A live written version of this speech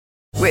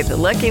With the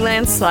Lucky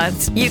Land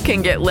Slots, you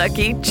can get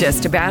lucky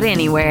just about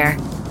anywhere.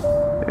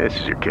 This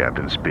is your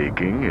captain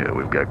speaking.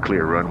 We've got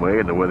clear runway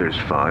and the weather's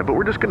fine, but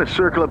we're just going to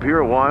circle up here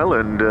a while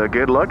and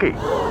get lucky.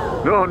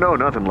 No,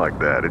 nothing like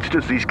that. It's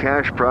just these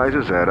cash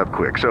prizes add up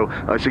quick. So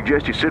I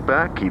suggest you sit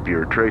back, keep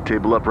your tray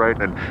table upright,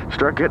 and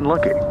start getting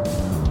lucky.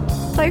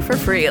 Play for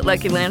free at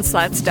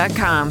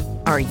LuckyLandSlots.com.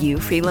 Are you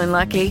feeling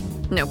lucky?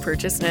 No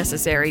purchase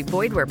necessary.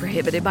 Void where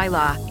prohibited by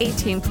law.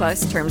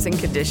 18+ terms and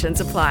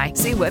conditions apply.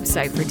 See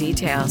website for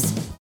details.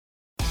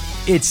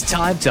 It's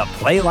time to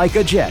play like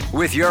a Jet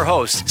with your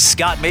host,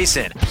 Scott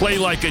Mason. Play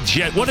like a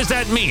Jet. What does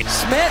that mean?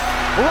 Smith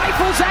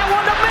rifles that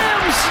one to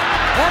Mims.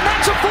 And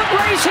that's a foot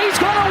race he's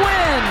going to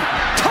win.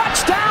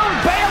 Touchdown,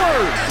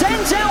 Baylor.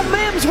 Denzel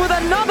Mims with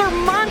another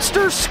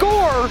monster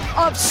score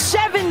of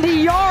 70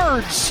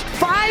 yards.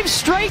 5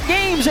 straight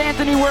games,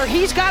 Anthony, where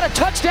he's got a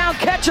touchdown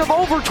catch of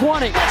over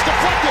 20. That's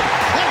deflected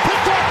and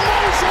picked up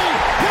Mosley.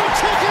 He'll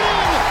take it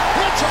in.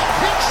 It's a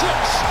pick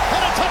six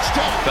and a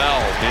touchdown.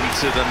 Bell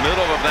into the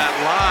middle of that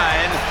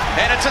line,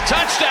 and it's a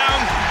touchdown.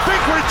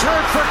 Big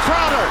return for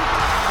Crowder.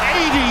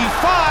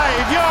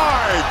 85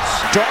 yards.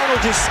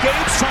 Darnold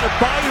escapes, trying to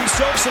buy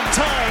himself some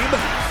time.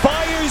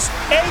 Fires,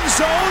 end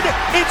zone.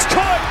 It's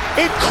caught.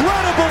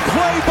 Incredible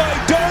play by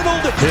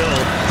Darnold. Hill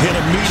hit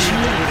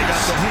immediately when he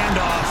got the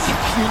handoff.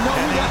 You know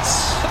and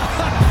that's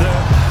the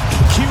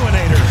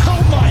Q-inator.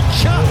 Oh my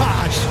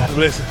gosh.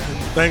 Listen,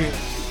 thank you.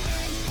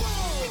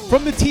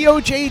 From the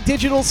TOJ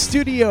Digital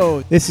Studio,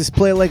 this is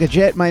Play Like a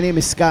Jet. My name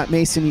is Scott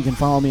Mason. You can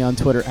follow me on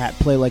Twitter at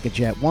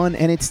PlayLikeAJet1.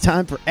 And it's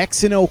time for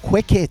X&O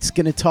Quick Hits.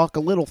 Going to talk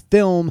a little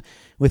film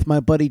with my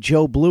buddy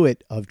Joe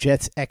Blewett of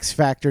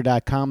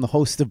JetsXFactor.com, the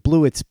host of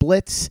Blewett's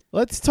Blitz.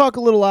 Let's talk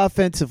a little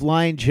offensive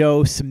line,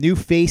 Joe. Some new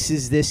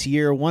faces this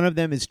year. One of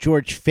them is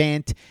George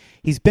Fant.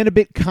 He's been a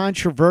bit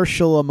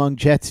controversial among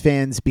Jets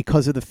fans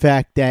because of the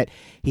fact that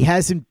he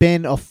hasn't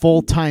been a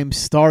full-time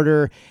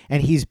starter,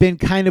 and he's been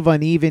kind of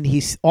uneven.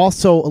 He's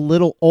also a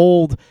little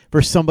old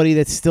for somebody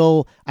that's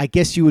still, I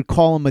guess you would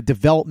call him a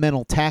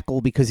developmental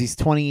tackle because he's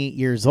 28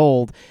 years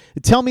old.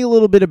 Tell me a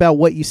little bit about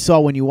what you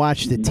saw when you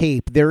watched the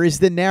tape. There is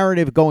the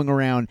narrative going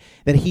around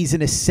that he's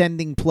an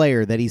ascending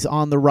player, that he's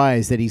on the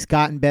rise, that he's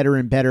gotten better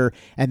and better,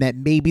 and that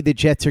maybe the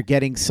Jets are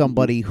getting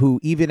somebody who,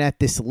 even at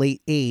this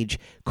late age,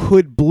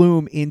 could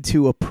bloom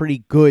into a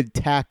pretty good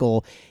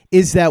tackle.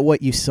 Is that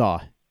what you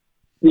saw?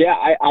 Yeah,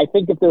 I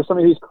think if there's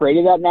somebody who's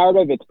created that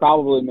narrative, it's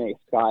probably me,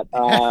 Scott.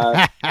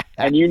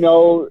 And you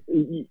know,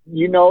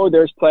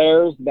 there's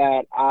players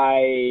that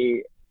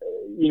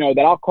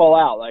that I'll call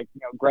out, like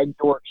Greg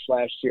Dortch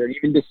last year, and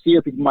even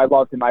Desir. People might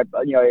love him.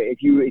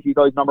 If you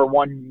go number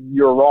one,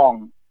 you're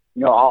wrong.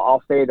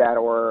 I'll say that,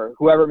 or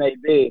whoever it may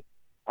be.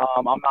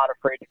 I'm not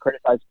afraid to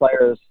criticize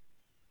players,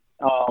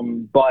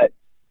 but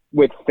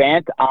with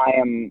Fant,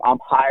 I'm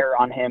higher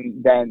on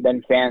him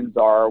than fans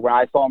are. When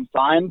I saw him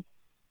signed,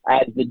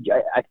 I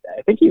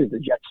think he was the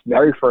Jets'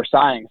 very first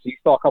signing. So you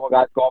saw a couple of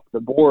guys go off the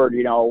board,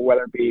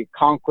 whether it be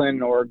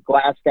Conklin or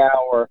Glasgow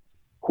or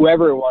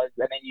whoever it was,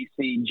 and then you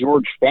see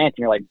George Fant, and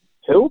you're like,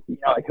 who?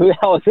 Who the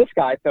hell is this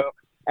guy? So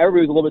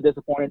everybody was a little bit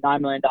disappointed.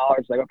 $9 million,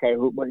 like, okay,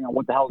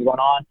 what the hell is going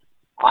on?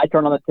 I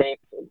turned on the tape,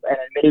 and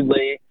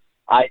admittedly,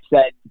 I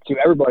said to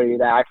everybody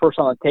that I first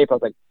saw on the tape, I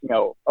was like,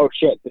 oh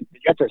shit, the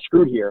Jets are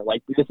screwed here.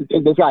 Like, this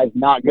guy is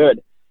not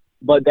good.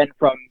 But then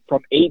from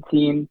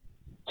 18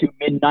 to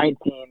mid-19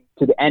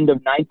 to the end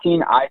of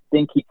 19, I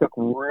think he took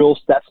real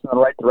steps in the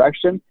right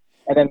direction.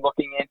 And then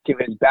looking into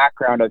his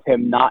background of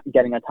him not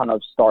getting a ton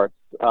of starts,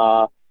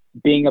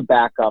 being a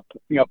backup,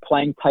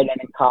 playing tight end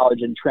in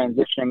college and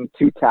transitioning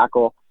to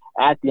tackle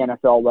at the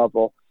NFL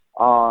level,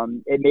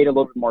 it made a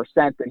little bit more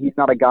sense that he's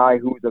not a guy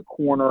who's a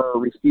corner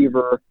or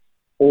receiver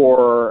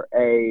or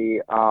a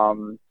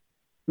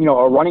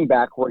running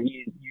back where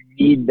you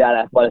need that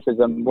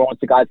athleticism. Once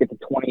the guys get to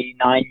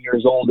 29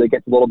 years old, it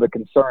gets a little bit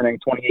concerning,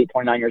 28,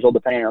 29 years old,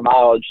 depending on your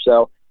mileage.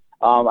 So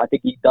I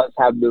think he does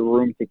have the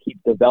room to keep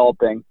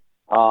developing.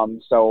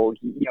 So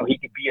he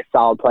could be a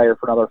solid player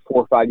for another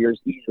 4 or 5 years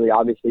easily,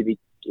 obviously,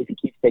 if he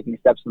keeps taking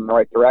steps in the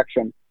right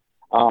direction.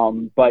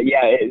 But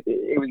yeah,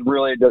 it was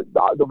really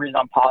the reason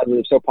I'm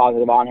so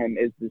positive on him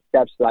is the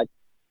steps that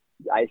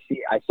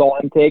I saw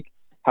him take.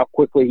 How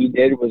quickly he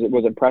did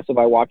was impressive.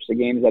 I watched the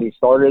games that he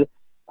started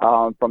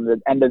from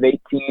the end of 18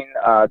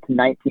 to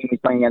 19. He's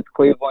playing against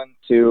Cleveland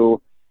to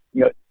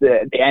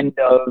the end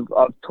of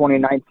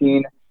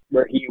 2019,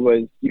 where he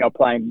was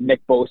playing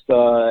Nick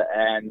Bosa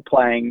and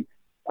playing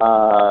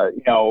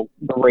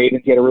the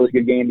Ravens. He had a really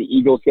good game. The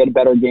Eagles had a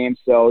better game.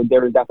 So there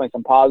was definitely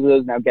some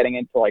positives. Now getting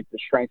into like the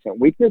strengths and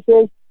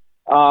weaknesses.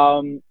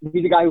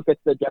 He's a guy who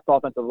fits the Jets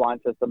offensive line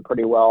system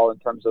pretty well in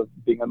terms of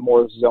being a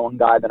more zone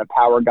guy than a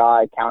power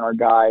guy, counter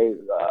guy,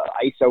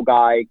 ISO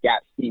guy,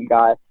 gap scheme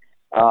guy.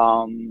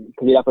 Because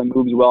he definitely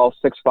moves well,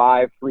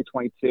 6'5",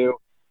 322.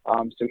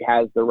 So he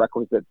has the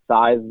requisite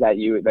size that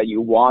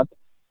you want.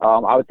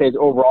 I would say his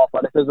overall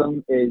athleticism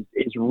is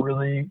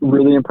really,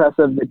 really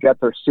impressive. The Jets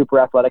are super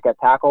athletic at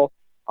tackle.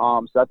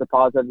 So that's a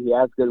positive. He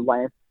has good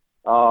length.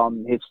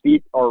 His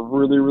feet are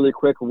really, really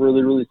quick,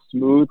 really, really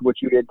smooth, which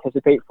you'd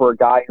anticipate for a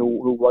guy who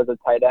was a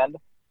tight end.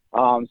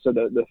 So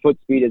the foot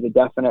speed is a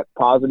definite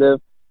positive.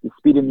 The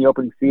speed in the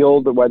open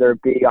field, whether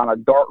it be on a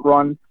dart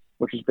run,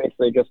 which is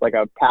basically just like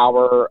a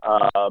power,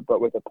 but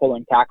with a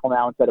pulling tackle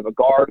now instead of a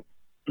guard.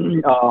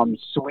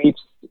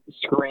 Sweeps,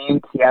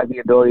 screens. He has the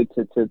ability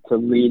to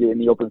lead in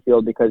the open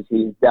field because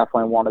he's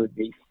definitely one of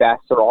the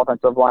faster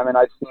offensive linemen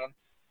I've seen.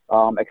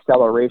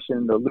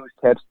 Acceleration, the loose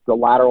hips, the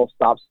lateral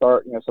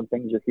stop-start. Some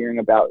things you're hearing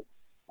about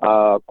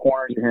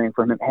corners. You're hearing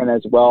from him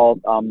as well.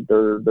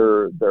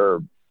 They're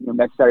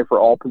necessary for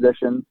all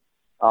positions.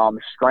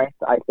 Strength,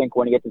 I think,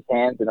 when he gets his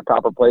hands in the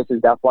proper place,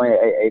 is definitely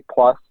a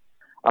plus.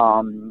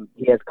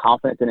 He has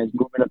confidence in his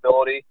movement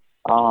ability.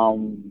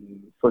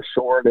 For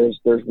sure,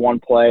 there's one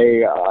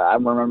play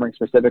I'm remembering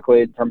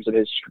specifically in terms of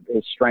his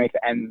strength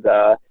and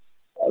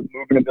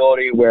movement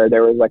ability where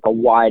there was like a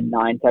wide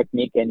 9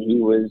 technique, and he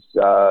was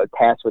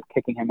tasked with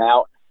kicking him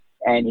out,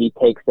 and he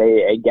takes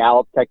a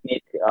gallop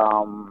technique,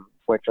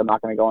 which I'm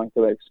not going to go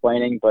into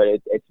explaining, but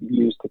it's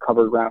used to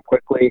cover ground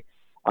quickly,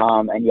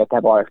 and you have to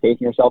have a lot of faith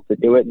in yourself to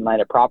do it and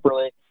land it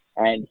properly.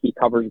 And he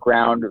covers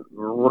ground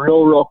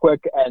real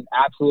quick and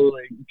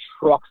absolutely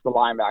trucks the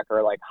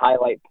linebacker, like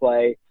highlight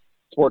play,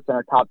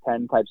 SportsCenter top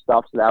 10 type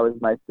stuff. So that was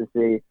nice to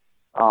see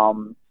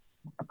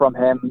from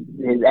him.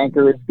 His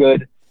anchor is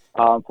good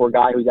for a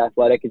guy who's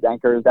athletic. His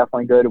anchor is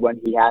definitely good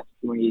when he's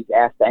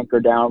asked to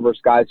anchor down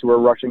versus guys who are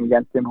rushing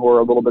against him who are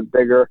a little bit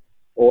bigger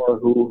or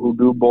who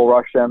do bull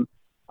rush him.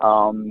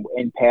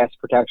 In pass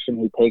protection,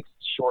 he takes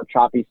short,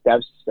 choppy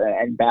steps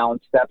and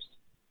balanced steps,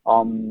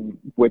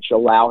 which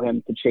allow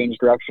him to change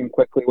direction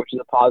quickly, which is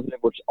a positive,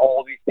 which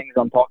all these things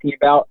I'm talking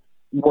about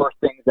were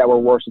things that were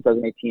worse in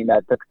 2018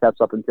 that took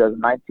steps up in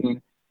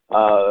 2019.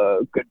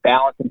 Good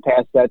balance in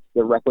pass sets,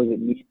 the requisite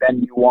knee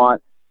bend you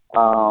want.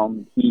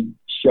 He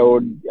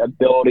showed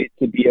ability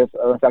to be an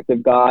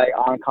effective guy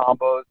on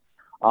combos.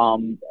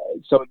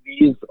 So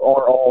these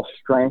are all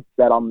strengths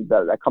that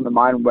come to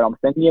mind when I'm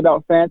thinking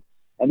about Fant.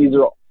 And these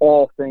are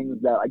all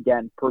things that,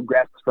 again,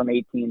 progressed from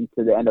 18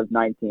 to the end of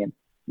 19.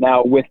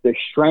 Now, with the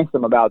strengths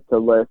I'm about to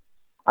list,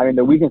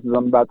 the weaknesses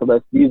I'm about to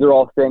list, these are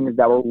all things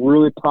that were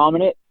really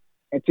prominent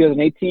in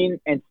 2018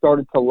 and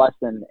started to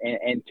lessen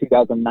in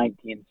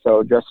 2019.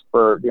 So just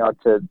for,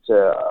 to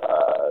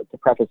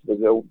preface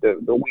the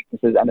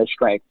weaknesses and the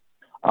strengths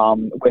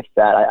with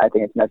that, I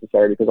think it's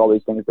necessary because all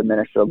these things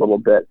diminish a little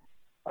bit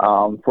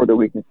for the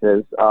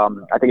weaknesses.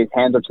 I think his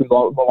hands are too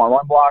low on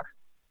run blocks.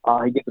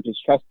 He gets with his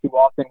chest too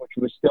often, which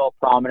was still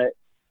prominent.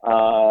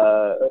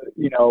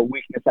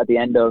 Weakness at the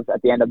end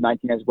of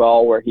 19 as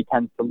well, where he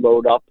tends to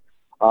load up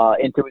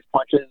into his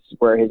punches,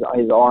 where his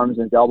arms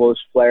and his elbows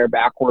flare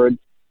backwards,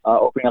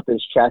 opening up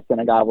his chest, and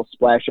a guy will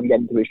splash him,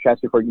 get into his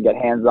chest before he can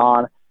get hands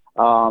on.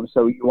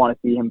 So you want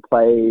to see him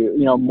play,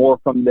 more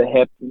from the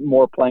hip,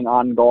 more playing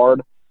on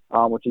guard,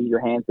 which is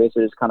your hands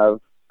basically just kind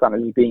of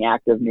just being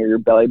active near your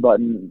belly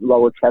button,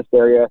 lower chest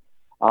area,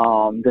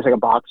 just like a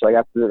boxer. Like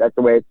that's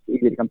the way it's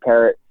easy to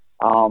compare it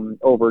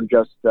over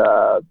just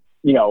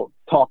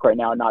talk right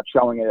now, not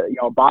showing it.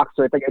 A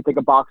boxer. I think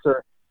a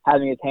boxer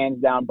having his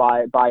hands down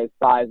by his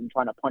thighs and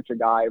trying to punch a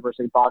guy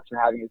versus a boxer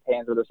having his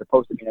hands where they're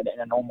supposed to be in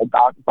a normal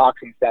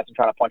boxing stance and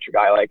trying to punch a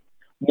guy. Like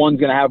one's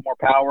going to have more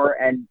power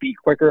and be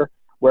quicker,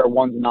 where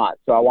one's not.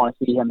 So I want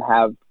to see him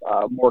have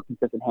more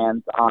consistent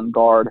hands on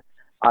guard.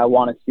 I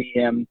want to see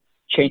him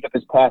change up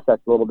his pass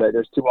sets a little bit.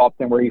 There's too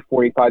often where he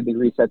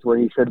 45-degree sets where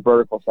he should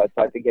vertical sets.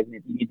 So I think he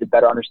needs a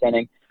better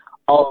understanding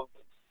of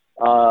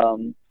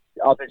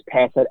his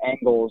pass set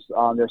angles.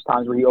 There's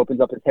times where he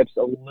opens up his hips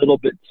a little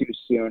bit too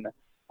soon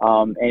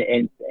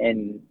in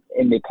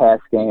the pass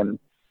game.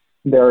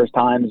 There's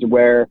times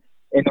where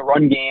in the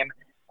run game,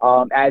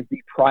 as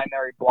the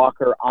primary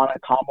blocker on a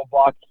combo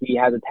block, he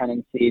has a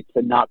tendency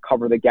to not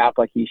cover the gap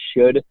like he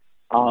should,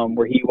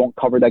 where he won't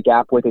cover that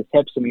gap with his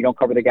hips. And when you don't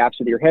cover the gaps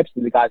with your hips,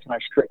 and the guy's going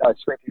to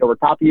scrape it over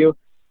top of you.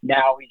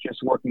 Now he's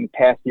just working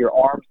past your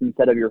arms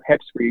instead of your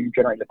hips, where you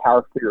generate the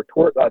power through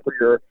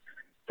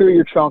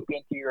your trunk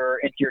into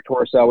your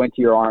torso,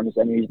 into your arms,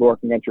 and he's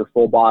working against your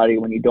full body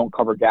when you don't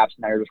cover gaps.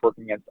 Now you're just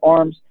working against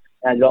arms.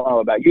 And I don't know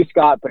about you,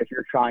 Scott, but if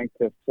you're trying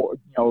to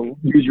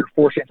use your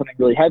force in something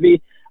really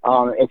heavy,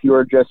 if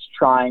you're just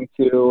trying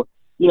to,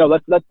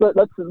 let's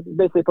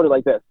basically put it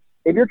like this: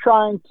 if you're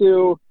trying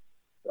to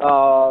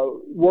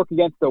work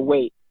against a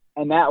weight,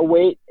 and that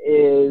weight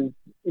is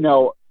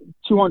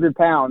 200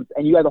 pounds,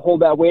 and you have to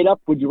hold that weight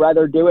up, would you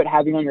rather do it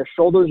having on your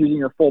shoulders, using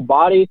your full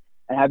body,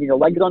 and having your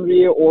legs under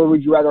you, or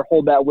would you rather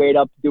hold that weight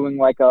up doing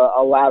like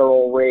a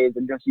lateral raise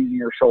and just using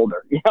your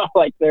shoulder?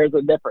 Like there's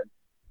a difference.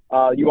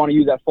 You want to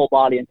use that full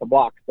body into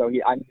block. So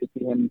I need to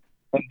see him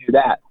do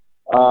that.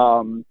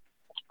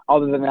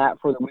 Other than that,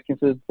 for the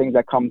weaknesses, things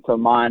that come to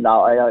mind,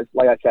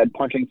 like I said,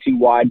 punching too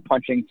wide,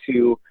 punching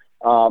too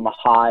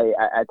high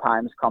at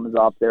times comes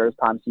up. There's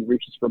times he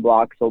reaches for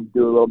blocks. He'll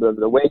do a little bit of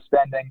the waist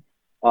bending.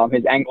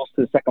 His angles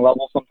to the second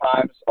level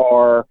sometimes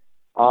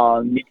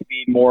need to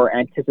be more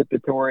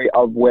anticipatory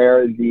of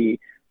where the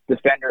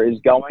defender is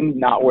going,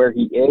 not where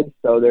he is.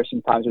 So there's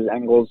some times his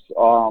angles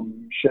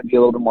should be a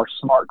little bit more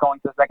smart going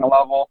to the second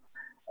level.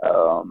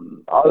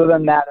 Other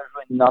than that, there's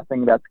really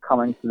nothing that's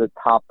coming to the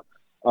top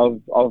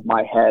of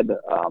my head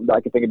that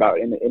I can think about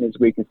in his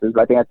weaknesses.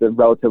 But I think that's a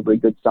relatively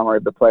good summary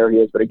of the player he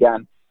is. But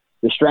again,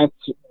 the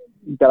strengths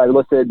that I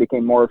listed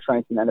became more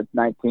strengths in the end of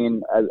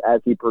 19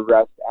 as he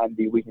progressed, and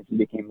the weaknesses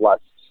became less.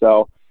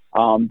 So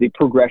the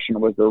progression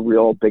was the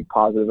real big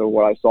positive of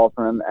what I saw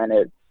from him, and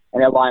it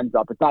lines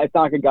up. It's not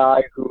like a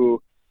guy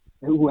who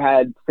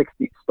had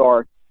 60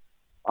 starts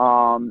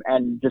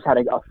and just had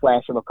a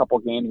flash of a couple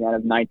games at the end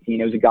of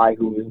 19. It was a guy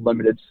who was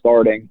limited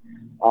starting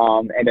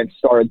and then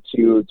started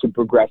to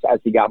progress as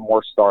he got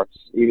more starts,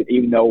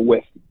 even though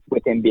with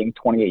him being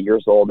 28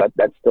 years old,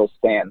 that still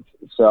stands.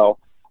 So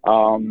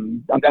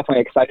I'm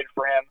definitely excited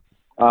for him.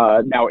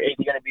 Now, is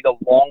he going to be the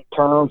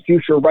long-term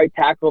future right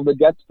tackle of the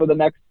Jets for the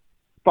next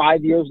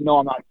 5 years? No,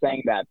 I'm not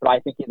saying that, but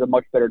I think he's a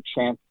much better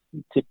chance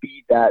to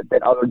be that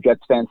than other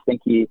Jets fans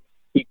think that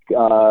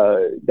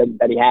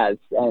he has.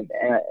 And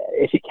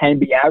if he can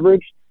be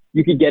average,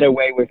 you could get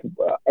away with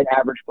an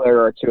average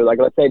player or two. Like,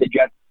 let's say the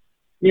Jets,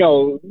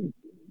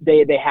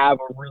 they have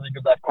a really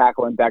good left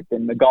tackle in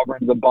Becton.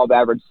 McGovern's above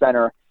average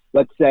center.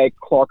 Let's say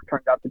Clark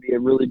turns out to be a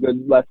really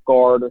good left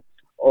guard,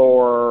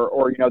 or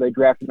they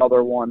draft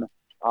another one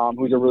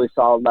who's a really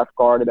solid left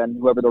guard, and then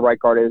whoever the right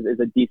guard is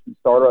a decent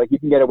starter. Like, you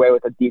can get away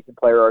with a decent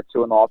player or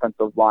two in the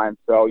offensive line,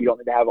 so you don't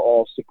need to have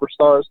all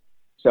superstars.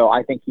 So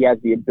I think he has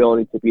the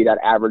ability to be that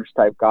average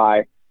type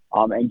guy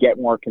and get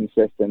more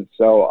consistent.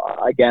 So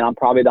again, I'm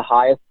probably the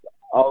highest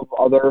of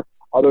others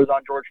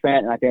on George Fant,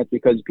 and I think it's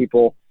because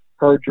people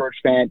heard George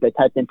Fant, they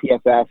typed in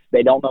PFF,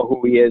 they don't know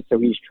who he is, so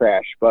he's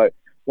trash. But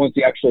once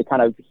you actually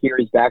kind of hear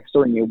his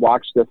backstory and you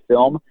watch the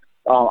film,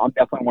 I'm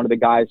definitely one of the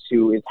guys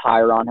who is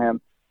higher on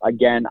him.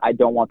 Again, I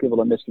don't want people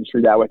to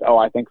misconstrue that with,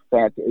 I think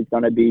Fant is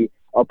going to be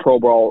a Pro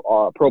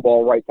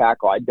Bowl right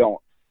tackle. I don't.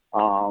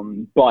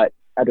 But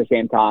at the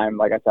same time,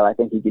 like I said, I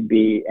think he could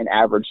be an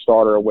average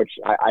starter, which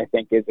I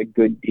think is a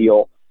good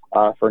deal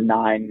for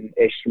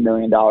 $9-ish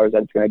million that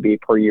it's going to be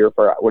per year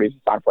for what he's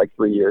signed for like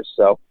 3 years.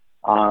 So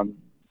I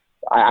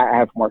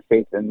have more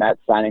faith in that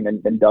signing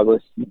than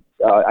Douglas.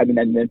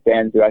 Than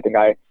fans do. I think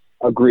I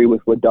agree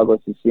with what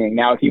Douglas is seeing.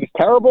 Now, if he was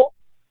terrible,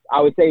 I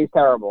would say he's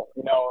terrible,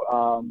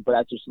 but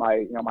that's just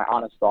my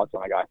honest thoughts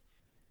on the guy.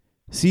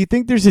 So you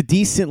think there's a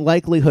decent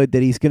likelihood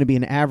that he's going to be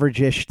an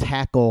average-ish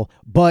tackle,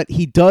 but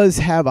he does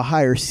have a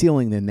higher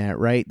ceiling than that,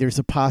 right? There's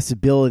a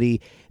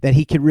possibility that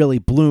he could really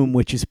bloom,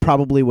 which is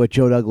probably what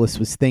Joe Douglas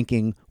was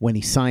thinking when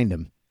he signed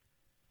him.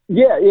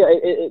 Yeah.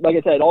 Like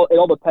I said, it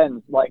all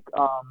depends. Like,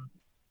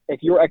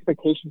 if your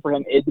expectation for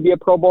him is to be a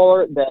Pro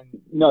Bowler, then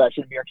no, that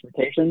shouldn't be your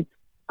expectation.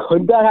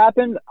 Could that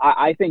happen?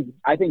 I think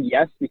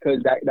yes,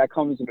 because that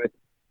comes with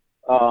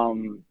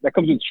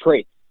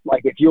traits.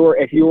 Like, if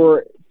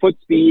your foot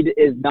speed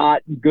is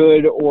not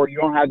good or you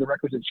don't have the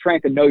requisite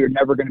strength, then no, you're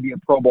never going to be a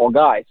Pro Bowl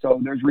guy.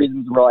 So there's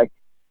reasons where, like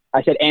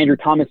I said, Andrew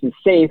Thomas is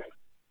safe,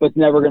 but it's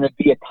never going to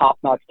be a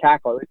top-notch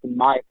tackle, at least in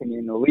my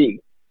opinion, in the league.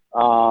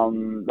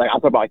 I'm talking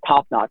about like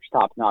top-notch.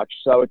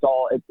 So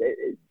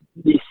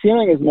the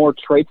ceiling is more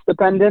traits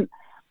dependent.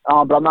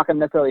 But I'm not going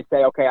to necessarily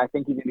say, okay, I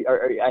think he's going to be,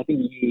 or I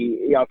think if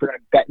you're going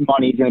to bet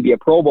money, he's going to be a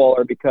Pro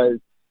Bowler, because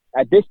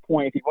at this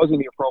point, if he was going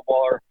to be a Pro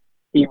Bowler,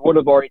 he would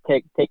have already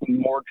taken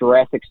more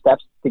drastic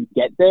steps to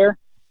get there.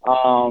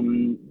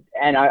 And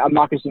I'm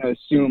not just going to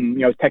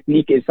assume,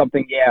 technique is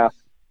something,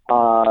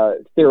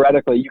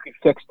 theoretically you can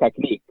fix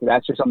technique.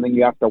 That's just something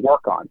you have to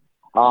work on.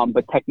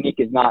 But technique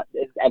is not,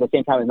 at the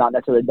same time, is not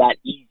necessarily that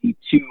easy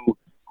to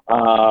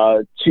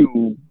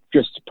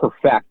just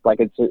perfect. Like,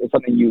 it's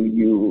something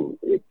you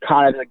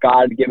kind of a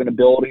God-given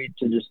ability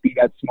to just be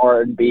that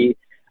smart and be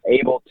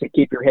able to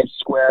keep your hips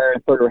square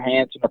and put your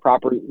hands in the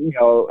proper,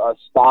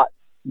 spot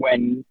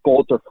when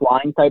bolts are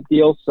flying type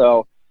deal.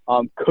 So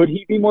could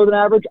he be more than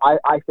average?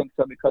 I think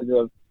so, because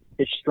of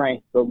his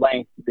strength, the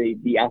length,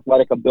 the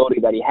athletic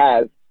ability that he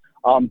has.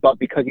 But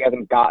because he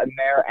hasn't gotten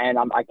there, and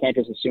I can't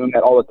just assume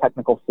that all the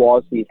technical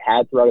flaws he's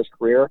had throughout his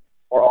career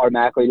are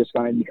automatically just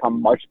going to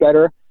become much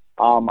better.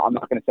 I'm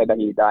not going to say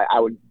that I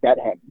would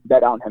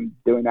bet on him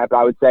doing that, but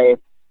I would say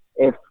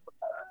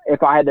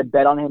if I had to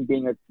bet on him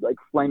being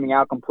flaming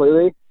out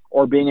completely,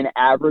 or being an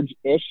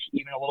average-ish,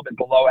 even a little bit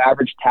below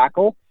average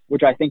tackle,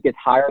 which I think is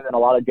higher than a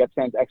lot of Jets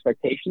fans'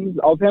 expectations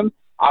of him,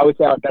 I would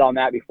say I would bet on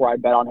that before I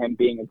bet on him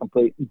being a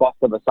complete bust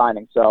of a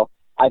signing. So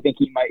I think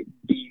he might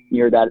be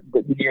near that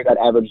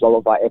average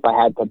level if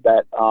I had to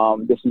bet.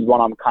 This is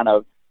one I'm kind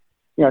of,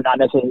 not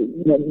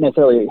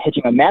necessarily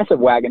hitching a massive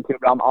wagon to,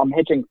 but I'm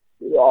hitching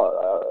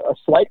a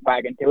slight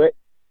wagon to it,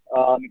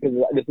 because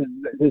this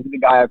is the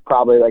guy I've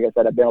probably, like I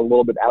said, I've been a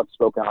little bit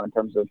outspoken on in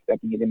terms of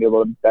thinking he's going to be a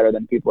little bit better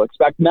than people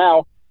expect.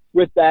 Now,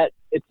 with that,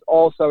 it's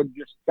also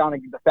just kind of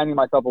defending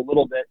myself a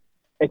little bit.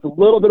 It's a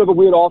little bit of a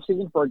weird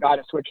offseason for a guy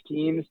to switch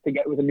teams to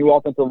get with a new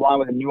offensive line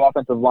with a new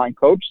offensive line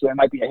coach. So there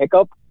might be a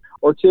hiccup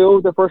or two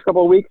the first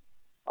couple of weeks,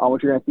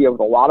 which you're going to see with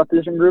a lot of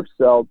position groups.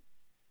 So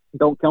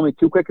don't kill me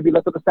too quick if he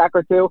lets up a sack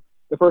or two.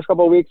 the first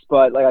couple of weeks,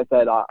 but like I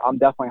said, I'm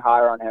definitely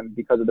higher on him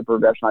because of the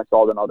progression I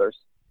saw than others.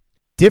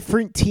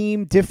 Different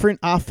team, different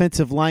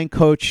offensive line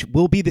coach.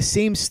 Will be the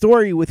same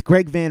story with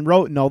Greg Van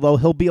Roten, although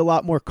he'll be a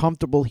lot more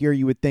comfortable here,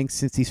 you would think,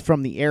 since he's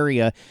from the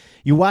area.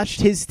 You watched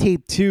his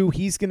tape, too.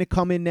 He's going to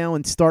come in now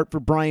and start for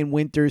Brian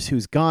Winters,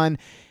 who's gone.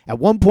 At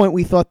one point,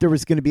 we thought there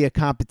was going to be a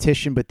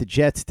competition, but the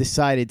Jets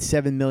decided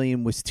 $7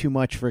 million was too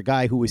much for a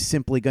guy who was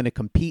simply going to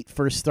compete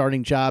for a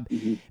starting job.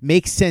 Mm-hmm.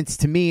 Makes sense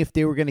to me. If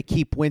they were going to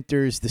keep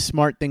Winters, the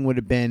smart thing would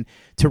have been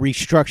to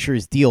restructure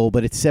his deal,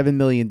 but it's $7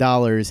 million.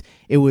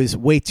 It was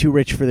way too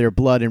rich for their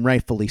blood, and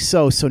rightfully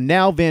so. So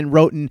now Van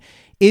Roten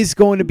is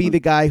going to be the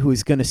guy who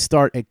is going to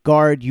start at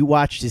guard. You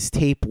watched his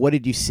tape. What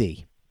did you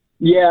see?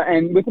 Yeah,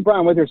 and with the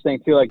Brian Winters thing,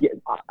 too, like,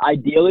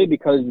 ideally,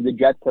 because the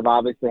Jets have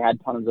obviously had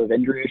tons of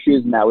injury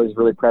issues, and that was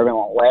really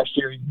prevalent last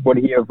year, would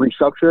he have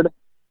restructured?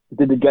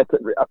 Did the Jets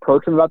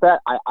approach him about that?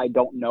 I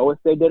don't know if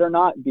they did or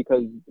not,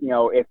 because, you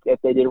know, if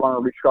they did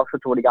want to restructure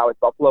to what he got with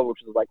Buffalo, which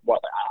is like, what,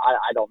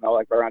 I don't know,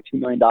 like around $2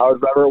 million,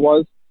 whatever it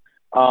was,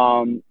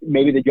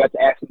 maybe the Jets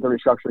asked him to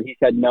restructure. He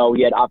said no,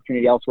 he had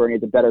opportunity elsewhere, and he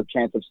has a better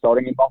chance of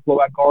starting in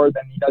Buffalo at guard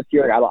than he does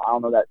here. Like, I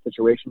don't know that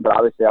situation, but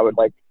obviously I would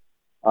like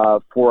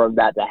for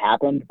that to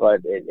happen, but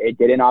it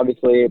didn't,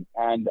 obviously.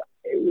 And,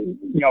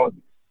 you know,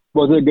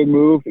 was it a good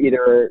move,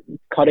 either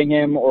cutting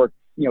him or,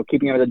 you know,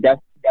 keeping him as a death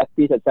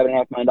piece at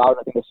 $7.5 million? I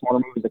think the smarter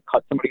move is to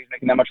cut somebody who's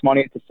making that much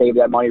money to save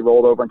that money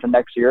rolled over into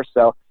next year.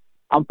 So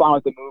I'm fine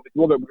with the move. It's a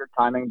little bit weird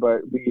timing,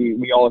 but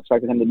we all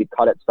expected him to be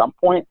cut at some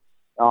point.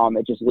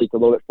 It just leaked a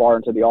little bit far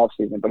into the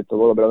offseason, but it's a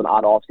little bit of an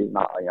odd offseason,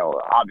 you know,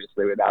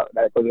 obviously, without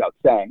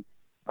saying.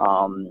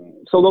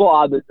 So a little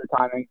odd the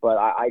timing, but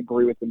I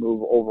agree with the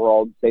move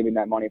overall, saving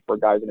that money for a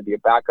guy who's going to be a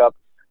backup.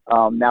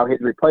 Now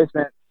his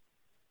replacement,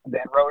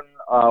 Van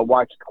Roten,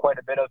 watched quite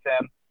a bit of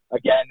him.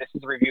 Again, this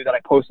is a review that I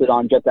posted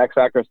on Jets X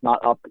Factor. It's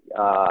not up,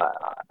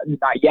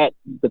 not yet.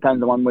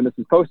 Depends on when this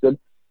is posted,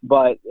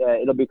 but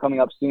it'll be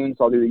coming up soon.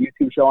 So I'll do a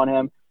YouTube show on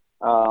him.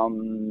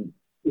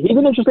 He's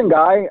an interesting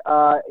guy.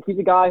 He's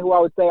a guy who I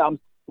would say I'm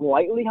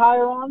slightly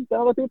higher on than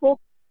other people.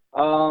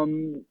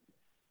 I'm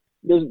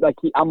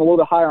a little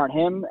bit higher on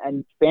him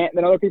and Fant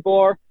than other people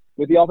are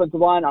with the offensive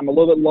line. I'm a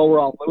little bit lower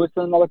on Lewis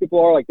than other people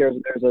are. Like there's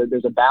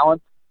a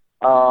balance.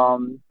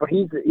 But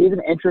he's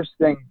an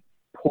interesting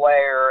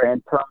player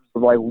in terms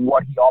of like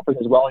what he offers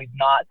as well. He's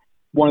not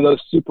one of those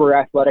super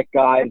athletic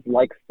guys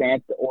like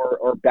Fant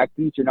or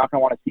Becton. You're not going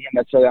to want to see him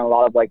necessarily on a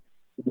lot of like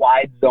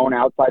wide zone,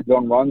 outside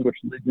zone runs, which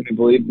leads me to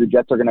believe the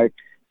Jets are going to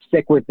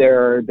stick with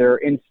their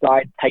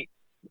inside tight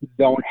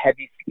zone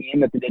heavy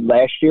scheme that they did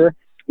last year.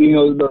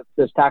 Even though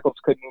those tackles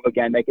could move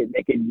again, they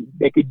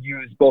could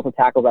use both a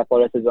tackle's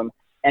athleticism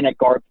and a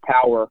guard's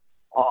power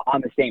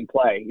on the same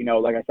play. You know,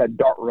 like I said,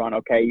 dart run.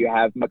 Okay, you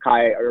have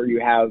Makai or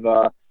you have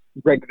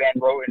Greg Van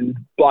Roten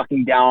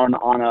blocking down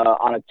on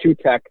a two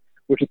tech,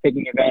 which is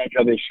taking advantage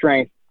of his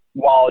strength,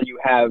 while you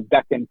have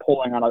Becton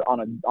pulling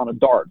on a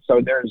dart.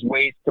 So there's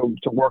ways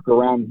to work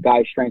around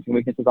guys' strengths and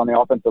weaknesses on the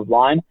offensive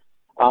line.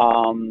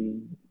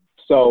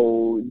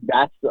 So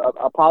that's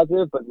a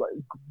positive, but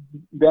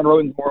Van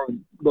Roten's more of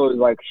those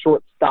like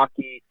short,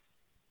 stocky,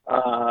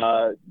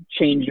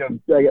 change of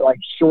like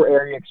short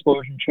area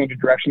explosion, change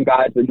of direction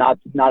guys, but not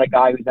a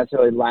guy who's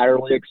necessarily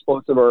laterally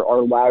explosive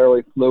or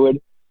laterally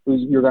fluid,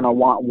 who's you're going to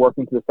want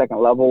working to the second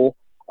level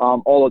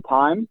all the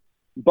time.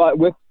 But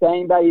with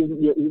saying that,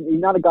 he's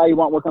not a guy you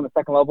want working on the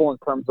second level in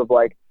terms of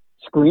like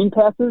screen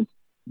passes.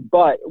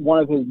 But one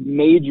of his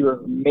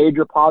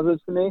major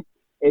positives to me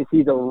is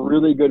he's a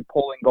really good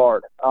pulling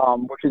guard,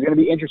 which is going to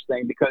be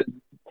interesting because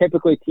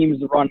typically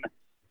teams run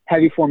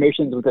heavy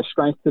formations with a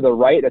strength to the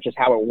right. That's just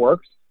how it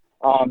works.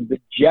 The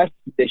Jets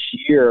this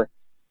year,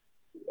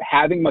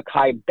 having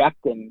Makai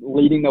Becton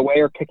leading the way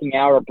or kicking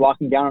out or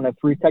blocking down on a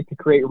three tech to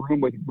create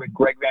room with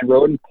Greg Van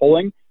Roten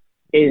pulling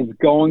is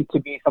going to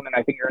be something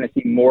I think you're going to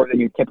see more than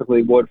you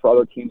typically would for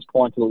other teams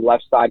pulling to the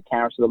left side,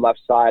 counters to the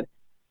left side,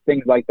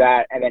 things like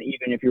that. And then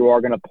even if you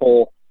are going to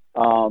pull,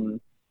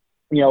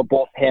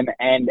 both him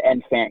and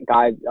Fant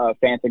guys,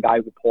 Fant's a guy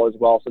who pull as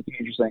well. So it's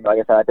interesting. Like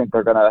I said, I think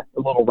they're going to, a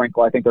little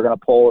wrinkle, I think they're going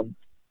to pull and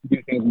do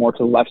things more to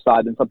the left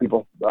side than some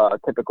people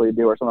typically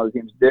do or some other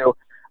teams do.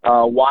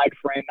 Wide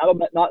frame,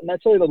 not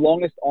necessarily the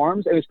longest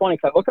arms. It was funny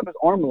because I looked up his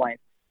arm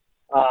length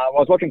while I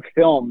was watching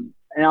film,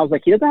 and I was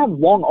like, he doesn't have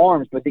long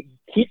arms, but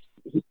he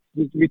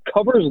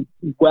recovers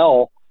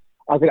well.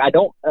 I was like, I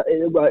don't,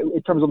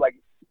 in terms of like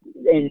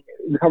in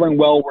recovering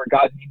well where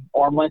guys need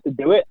arm length to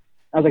do it.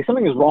 I was like,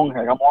 something is wrong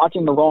here. Like, I'm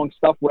watching the wrong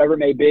stuff, whatever it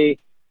may be.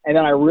 And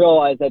then I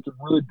realized that's a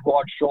really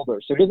broad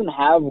shoulders. So he doesn't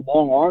have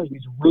long arms.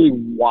 He's a really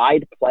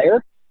wide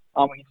player.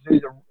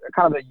 He's a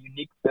kind of a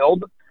unique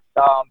build.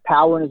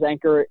 Power in his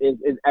anchor is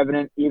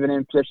evident even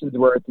in positions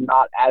where it's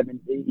not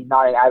he's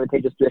not an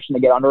advantageous position to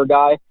get under a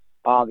guy.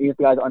 Even if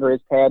the guy's under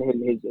his pad,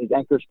 his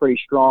anchor is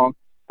pretty strong.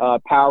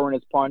 Power in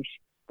his punch.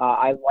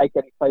 I like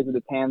that he plays with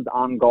his hands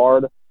on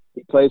guard.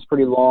 He plays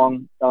pretty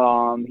long.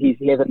 He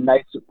has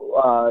nice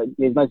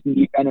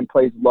knee bend and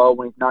plays low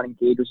when he's not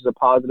engaged, which is a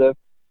positive.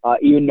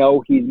 Even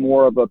though he's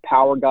more of a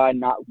power guy,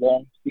 not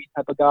long speed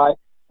type of guy,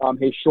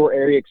 His short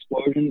area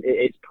explosion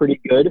is pretty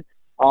good,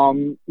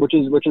 which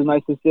is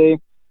nice to see.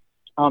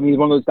 He's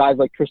one of those guys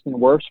like Tristan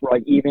Wirfs, where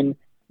like even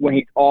when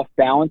he's off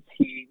balance,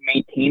 he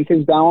maintains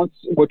his balance,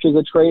 which is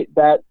a trait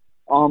that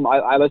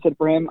I listed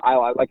for him.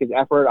 I like his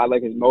effort. I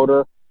like his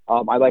motor.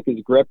 I like his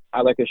grip.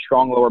 I like his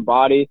strong lower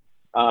body.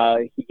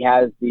 He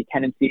has the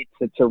tendency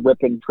to rip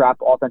and trap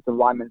offensive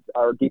linemen's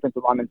or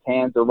defensive linemen's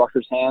hands or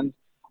rushers' hands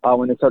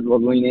when they start to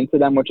lean into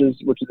them, which is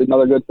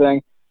another good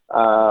thing.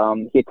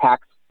 He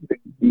attacks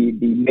the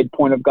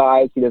midpoint of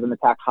guys. He doesn't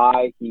attack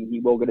high. He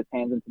will get his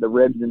hands into the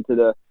ribs, into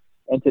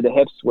the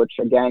hips, which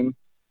again,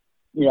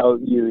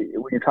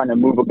 when you're trying to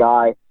move a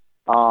guy,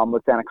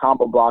 let's say on a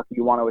combo block,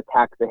 you want to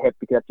attack the hip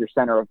because that's your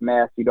center of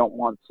mass. You don't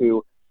want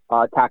to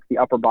attack the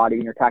upper body.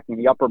 When you're attacking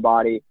the upper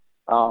body,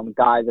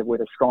 guys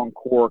with a strong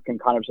core can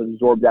kind of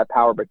absorb that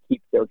power but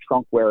keep their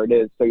trunk where it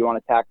is. So you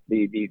want to attack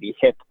the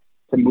hip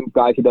to move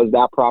guys. He does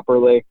that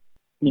properly.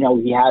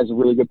 He has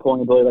really good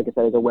pulling ability. Like I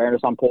said, his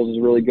awareness on pulls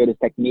is really good. His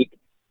technique,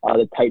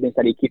 the tightness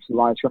that he keeps the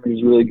line of scrimmage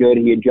is really good.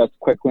 He adjusts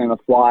quickly on the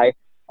fly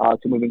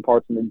to moving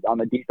parts on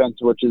the defense,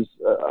 which is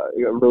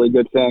a really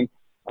good thing.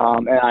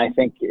 And I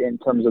think in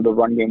terms of the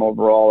run game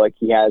overall, like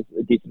he has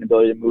a decent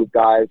ability to move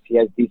guys. He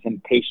has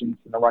decent patience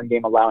in the run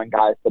game, allowing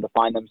guys to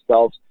define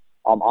themselves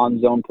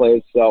on zone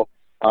plays. So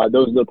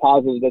those are the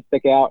positives that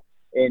stick out.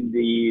 In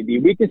the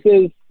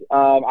weaknesses,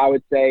 I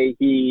would say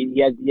he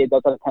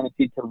does have a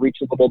tendency to reach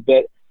a little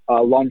bit,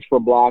 lunge for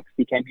blocks.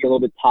 He can be a little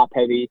bit top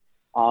heavy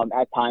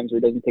at times, where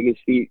he doesn't take his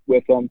feet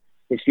with him.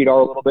 His feet are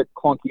a little bit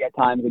clunky at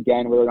times,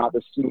 again, where they're not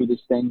the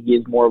smoothest thing. He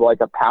is more of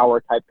like a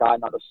power type guy,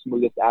 not the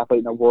smoothest athlete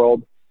in the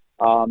world.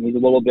 He's a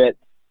little bit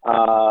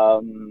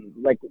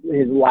like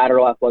his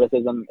lateral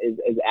athleticism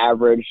is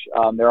average.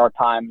 There are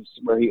times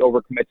where he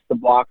overcommits the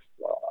blocks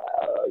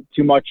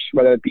too much,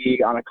 whether it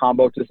be on a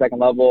combo to the second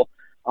level.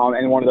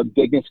 And one of the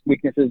biggest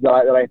weaknesses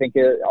that I think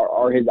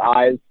are his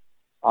eyes.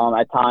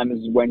 At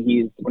times when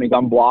he's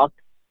unblocked,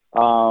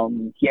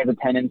 he has a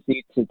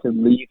tendency to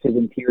leave his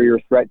interior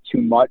threat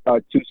too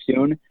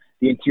soon.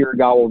 The interior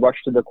guy will rush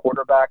to the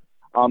quarterback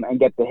and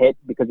get the hit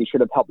because he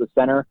should have helped the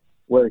center,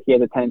 where he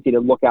has a tendency to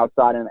look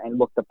outside and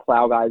look to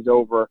plow guys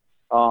over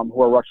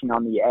who are rushing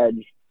on the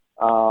edge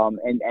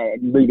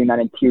and leaving that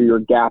interior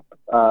gap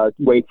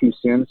way too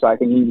soon. So I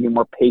think he needs to be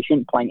more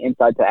patient, playing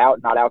inside to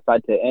out, not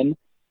outside to in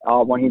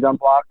when he's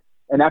unblocked.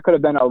 And that could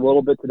have been a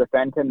little bit to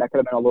defend him. That could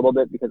have been a little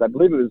bit because I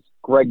believe it was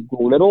Greg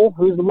Little,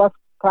 who's the left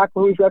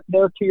tackle who was drafted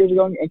there 2 years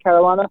ago in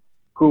Carolina,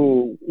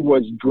 who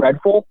was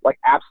dreadful, like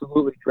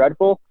absolutely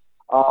dreadful.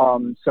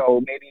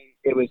 So maybe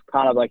it was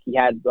kind of like he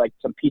had like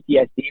some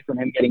PTSD from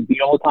him getting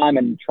beat all the time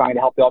and trying to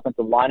help the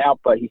offensive line out,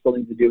 but he still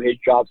needs to do his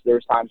job. So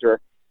there's times where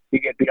he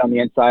gets beat on the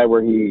inside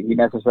where he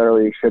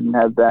necessarily shouldn't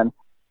have been.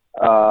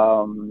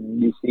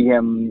 You see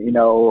him,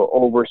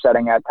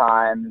 oversetting at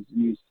times.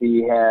 You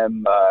see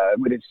him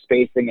with his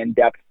spacing and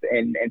depth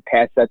and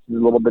pass sets is a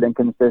little bit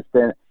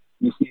inconsistent.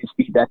 You see his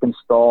feet that can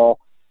stall.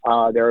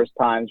 There's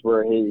times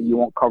where you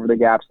won't cover the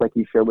gaps like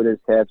he should with his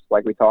hips,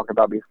 like we talked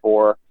about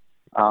before.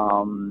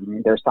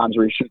 There's times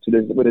where he shoots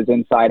with his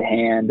inside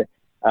hand,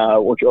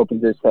 which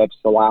opens his hips,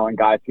 allowing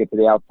guys to get to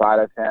the outside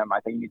of him. I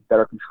think he needs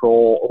better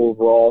control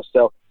overall.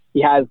 So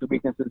he has the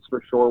weaknesses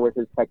for sure with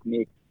his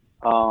technique.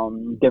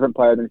 Different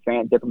player than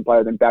Fant, different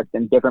player than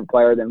Becton, different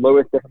player than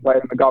Lewis, different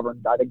player than McGovern.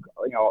 I think,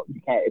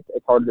 you can't,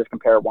 it's hard to just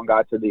compare one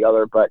guy to the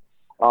other, but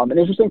an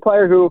interesting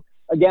player who,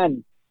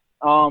 again,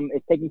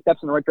 is taking steps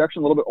in the right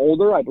direction, a little bit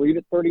older. I believe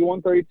it's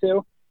 31,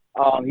 32.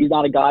 He's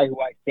not a guy who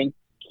I think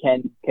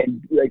can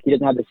like, he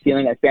doesn't have the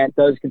ceiling that Fant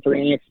does,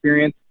 considering any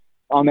experience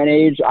and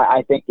age.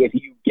 I think if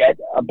you get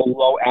a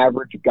below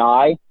average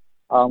guy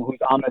who's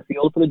on the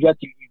field for the Jets,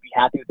 you'd be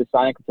happy with the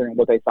signing considering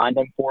what they signed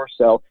him for.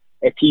 So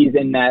if he's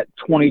in that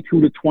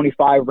 22 to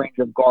 25 range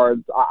of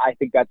guards, I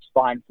think that's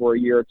fine for a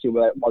year or two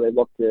while they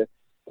look to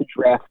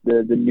draft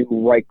the new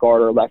right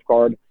guard or left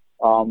guard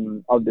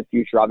of the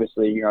future.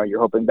 Obviously, you're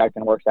hoping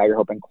Becton works out. You're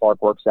hoping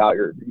Clark works out.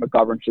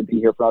 McGovern should be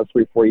here for another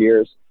 3-4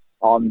 years.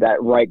 That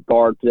right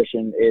guard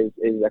position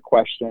is a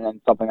question and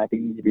something I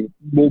think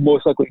will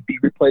most likely be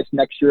replaced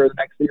next year or the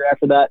next year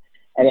after that.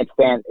 And if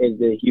Fant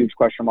is a huge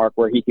question mark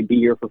where he could be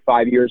here for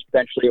 5 years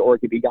potentially, or he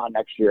could be gone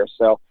next year.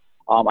 So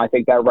I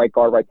think that right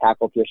guard, right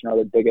tackle position are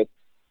the biggest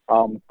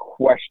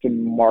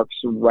question marks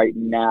right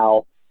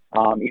now.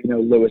 Even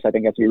though Lewis, I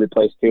think, has to be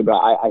replaced too. But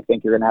I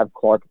think you're going to have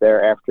Clark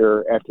there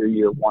after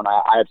year one.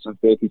 I have some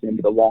faith he's going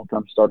to be the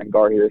long-term starting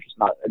guard here, just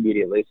not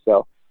immediately.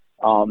 So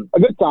a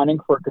good signing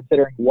for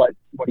considering what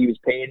he was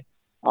paid.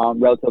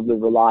 Relatively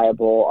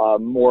reliable,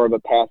 more of a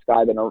pass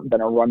guy than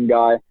a run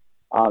guy.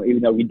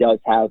 Even though he does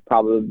have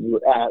probably,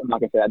 I'm not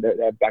going to say that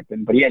they have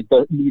Becton, but he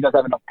does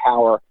have enough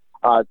power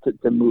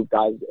to move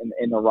guys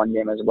in the run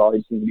game as well.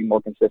 He seems to be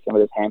more consistent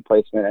with his hand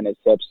placement and his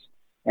hips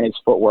and his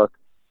footwork.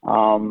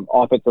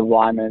 Offensive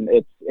lineman,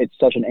 it's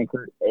such an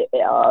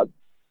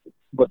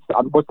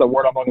what's the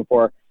word I'm looking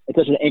for? It's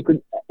such an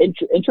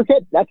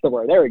intricate. That's the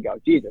word. There we go.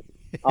 Jesus.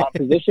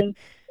 Position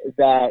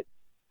that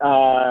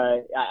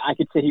I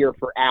could sit here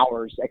for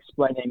hours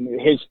explaining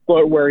his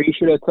foot where he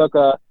should have took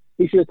a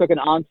he should have took an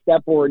on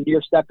step or a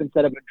near step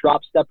instead of a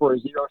drop step or a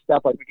zero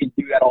step. Like, we could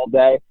do that all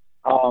day.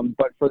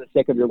 But for the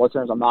sake of your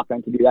listeners, I'm not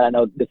going to do that. I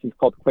know this is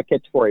called Quick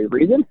Hits for a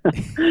reason.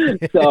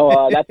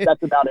 So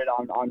that's about it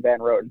on Van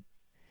Roten.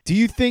 Do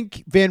you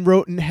think Van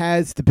Roten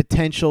has the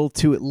potential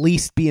to at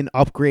least be an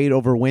upgrade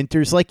over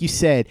Winters? Like you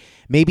said,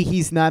 maybe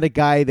he's not a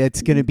guy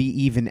that's going to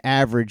be even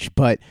average,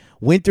 but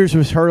Winters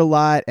was hurt a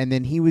lot, and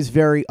then he was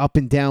very up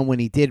and down when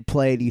he did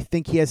play. Do you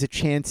think he has a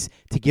chance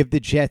to give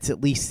the Jets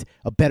at least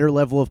a better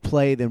level of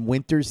play than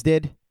Winters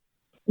did?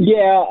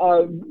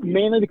 Yeah,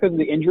 mainly because of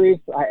the injuries.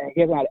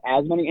 He hasn't had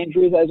as many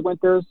injuries as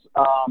Winters.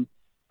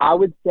 I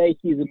would say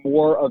he's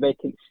more of a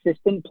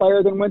consistent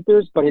player than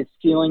Winters, but his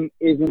ceiling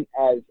isn't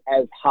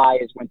as high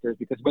as Winters,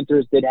 because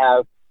Winters did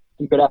have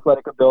some good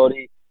athletic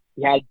ability.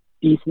 He had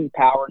decent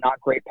power,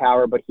 not great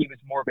power, but he was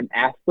more of an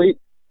athlete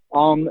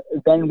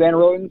than Van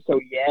Roten.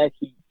 So, yeah,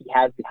 he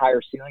has the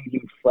higher ceiling. He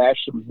would flash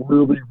some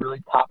really,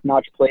 really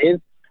top-notch plays,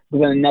 but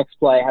then the next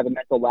play have a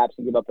mental lapse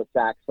and give up a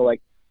sack. So,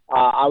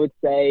 I would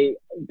say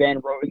Van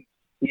Roten's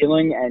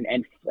ceiling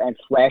and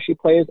flashy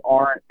plays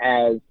aren't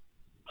as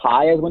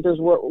high as Winters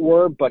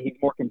were, but he's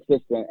more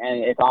consistent.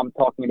 And if I'm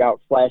talking about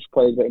flash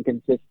plays but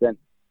inconsistent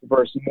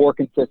versus more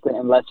consistent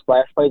and less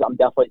flash plays, I'm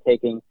definitely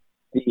taking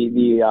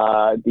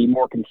the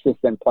more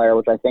consistent player,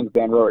 which I think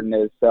Van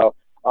Roten is. So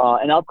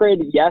an upgrade,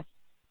 yes.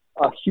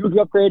 A huge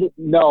upgrade,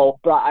 no.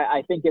 But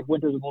I think if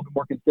Winters was a little bit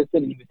more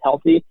consistent and he was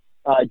healthy,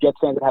 Jets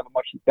fans would have a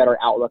much better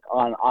outlook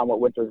on what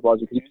Winters was,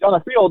 because he was on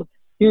the field.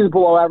 He was a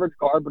below average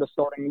guard, but a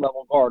starting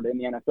level guard in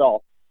the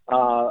NFL.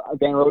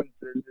 Van Roten's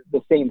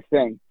the same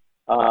thing.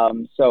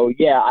 So,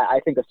 yeah, I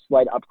think a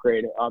slight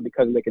upgrade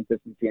because of the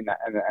consistency and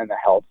the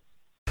health.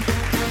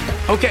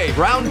 Okay,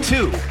 round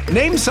two.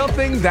 Name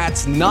something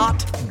that's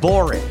not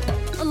boring.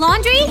 A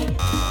laundry?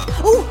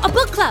 Ooh, a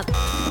book club.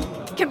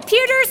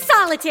 Computer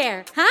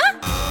solitaire, huh?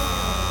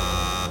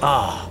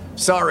 Ah,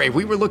 sorry,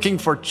 we were looking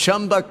for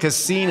Chumba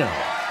Casino.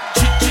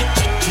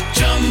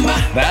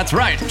 That's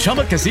right.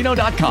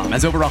 ChumbaCasino.com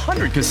has over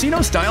 100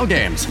 casino-style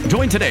games.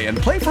 Join today and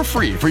play for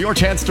free for your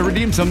chance to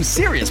redeem some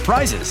serious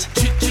prizes.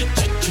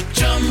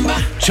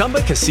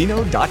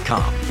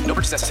 ChumbaCasino.com. No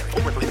purchase necessary.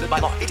 Void where prohibited by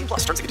law. 18+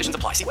 terms and conditions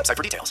apply. See website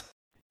for details.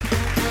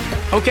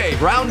 Okay,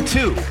 round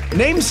two.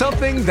 Name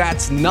something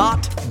that's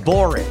not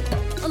boring.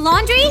 A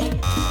laundry?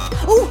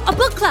 Ooh, a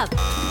book club.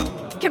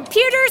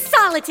 Computer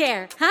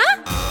solitaire,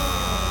 huh?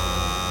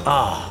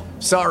 Ah,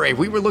 sorry,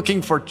 we were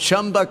looking for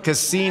Chumba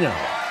Casino.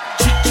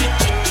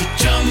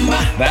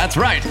 That's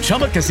right.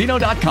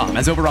 ChumbaCasino.com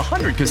has over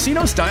 100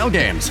 casino-style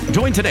games.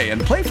 Join today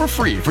and play for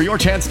free for your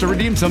chance to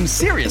redeem some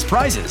serious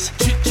prizes.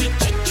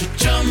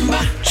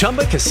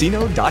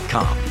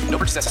 ChumbaCasino.com. No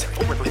purchase necessary.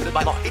 Void where prohibited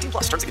by law. 18+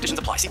 terms and conditions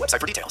apply. See website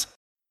for details.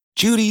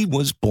 Judy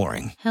was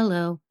boring.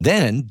 Hello.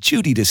 Then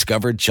Judy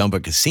discovered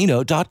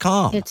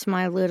ChumbaCasino.com. It's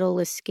my little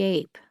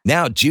escape.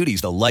 Now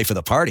Judy's the life of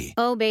the party.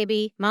 Oh,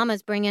 baby,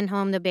 mama's bringing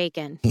home the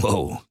bacon.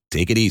 Whoa,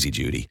 take it easy,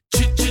 Judy.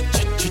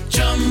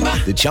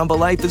 The Chumba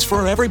life is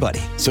for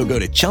everybody. So go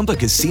to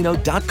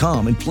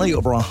ChumbaCasino.com and play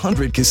over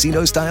 100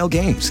 casino-style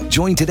games.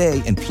 Join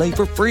today and play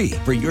for free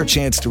for your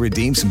chance to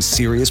redeem some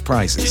serious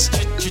prizes.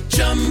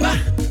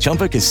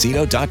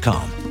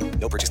 ChumbaCasino.com.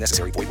 No purchase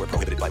necessary. Void where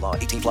prohibited by law.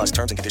 18+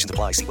 terms and conditions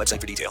apply. See website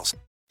for details.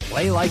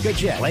 Play like a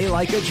Jet. Play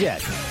like a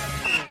Jet.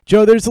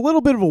 Joe, there's a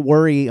little bit of a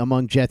worry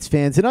among Jets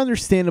fans, and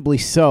understandably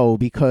so,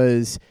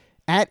 because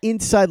at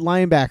inside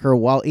linebacker,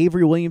 while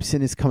Avery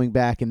Williamson is coming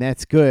back, and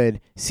that's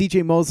good,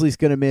 C.J. Mosley's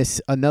going to miss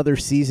another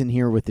season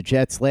here with the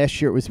Jets.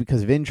 Last year it was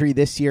because of injury.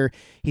 This year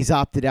he's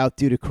opted out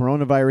due to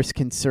coronavirus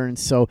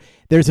concerns. So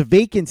there's a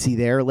vacancy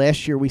there.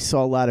 Last year we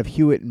saw a lot of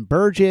Hewitt and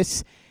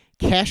Burgess.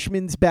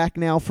 Cashman's back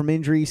now from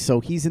injury, so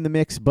he's in the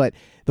mix. But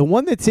the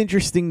one that's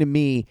interesting to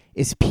me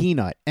is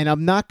Peanut. And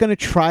I'm not going to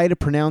try to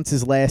pronounce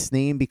his last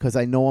name because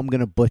I know I'm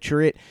going to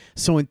butcher it.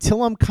 So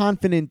until I'm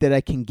confident that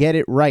I can get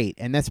it right,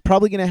 and that's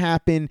probably going to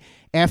happen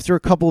after a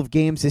couple of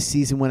games this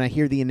season when I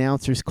hear the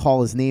announcers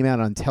call his name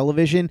out on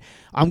television,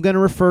 I'm going to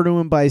refer to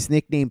him by his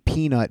nickname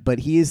Peanut. But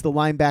he is the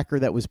linebacker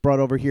that was brought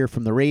over here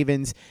from the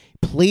Ravens,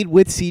 played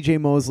with C.J.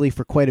 Mosley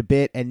for quite a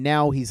bit, and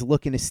now he's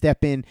looking to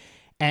step in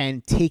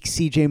and take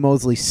C.J.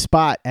 Mosley's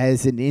spot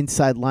as an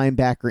inside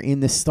linebacker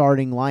in the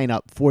starting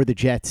lineup for the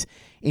Jets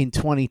in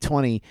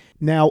 2020.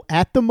 Now,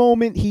 at the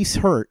moment, he's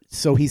hurt,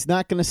 so he's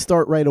not going to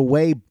start right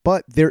away,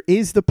 but there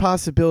is the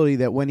possibility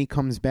that when he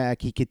comes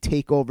back, he could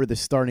take over the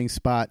starting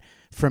spot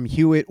from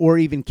Hewitt or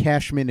even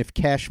Cashman if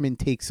Cashman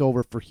takes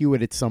over for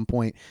Hewitt at some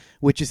point,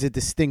 which is a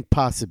distinct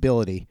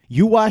possibility.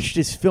 You watched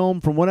his film.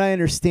 From what I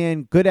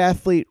understand, good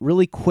athlete,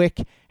 really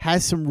quick,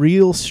 has some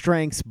real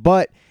strengths,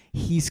 but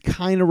he's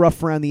kind of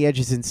rough around the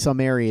edges in some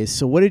areas.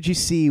 So what did you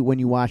see when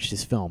you watched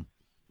his film?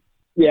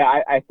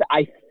 Yeah,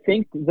 I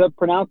think the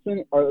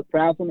pronouncing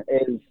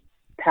is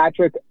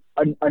Patrick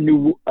damn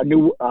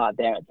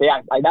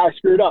it. I got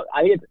screwed up.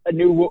 I think it's a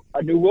new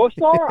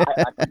Wasar.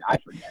 I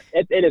forget.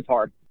 It is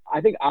hard.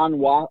 I think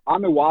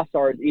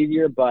Wasar is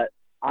easier, but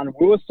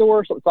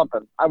Onwuasor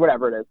something,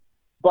 whatever it is.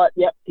 But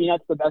yep,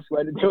 Peanut's the best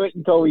way to do it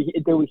until we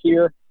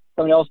hear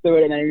somebody else do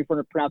it, and then if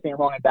we're pronouncing it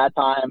wrong at that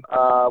time,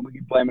 we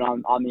can blame it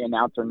on the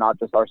announcer, not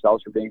just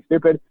ourselves for being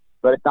stupid.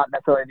 But it's not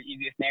necessarily the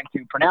easiest name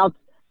to pronounce.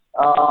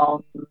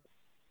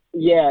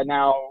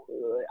 Now,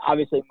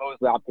 obviously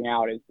Mosley opting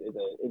out is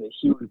a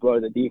huge blow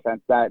to the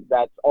defense.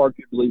 That's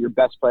arguably your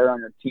best player on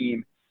your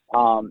team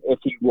if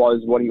he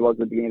was what he was at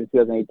the beginning of the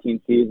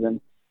 2018 season.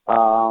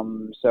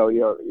 So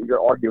you're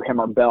argue him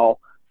or Bell.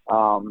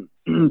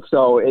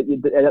 So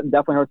it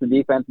definitely hurts the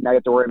defense. Now you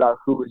have to worry about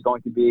who is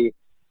going to be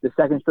the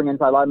second string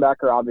inside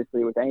linebacker.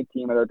 Obviously, with any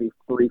team, whether it be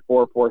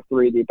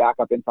 3-4-4-3, the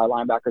backup inside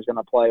linebacker is going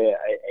to play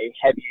a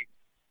heavy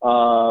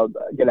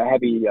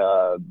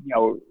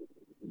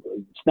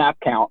snap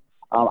count.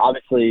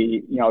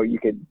 Obviously, you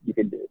could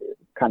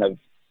kind of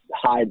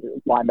hide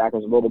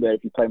linebackers a little bit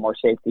if you play more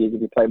safeties,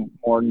 if you play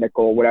more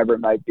nickel, whatever it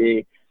might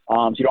be.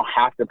 So you don't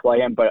have to play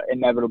him, but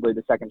inevitably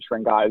the second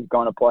string guy is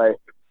going to play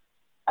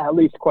at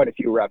least quite a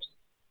few reps.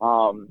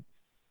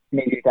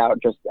 Maybe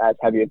without just as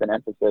heavy of an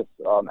emphasis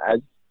as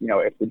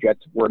if the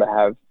Jets were to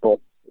have both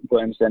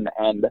Williamson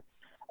and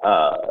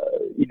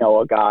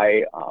a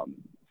guy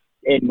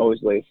in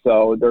Mosley.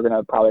 So they're going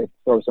to probably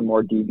throw some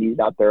more DBs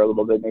out there a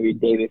little bit. Maybe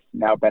Davis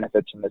now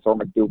benefits from this, or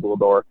McDougal,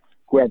 or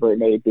whoever it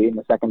may be in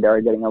the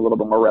secondary getting a little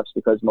bit more reps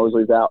because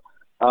Mosley's out.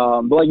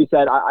 But like you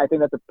said, I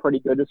think that's a pretty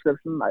good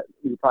description.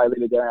 You could probably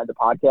leave it there and add the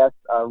podcast.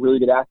 Really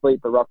good athlete,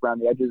 but rough around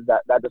the edges.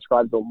 That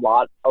describes a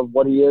lot of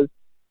what he is.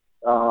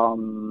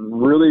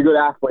 Really good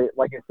athlete,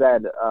 like I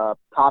said.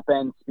 Top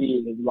end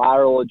speed, his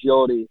lateral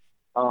agility.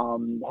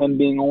 Him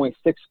being only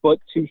 6 foot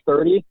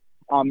 230.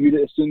 You'd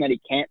assume that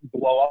he can't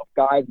blow up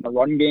guys in the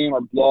run game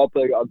or blow up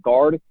a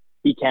guard.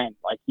 He can.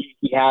 Like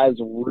he has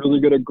really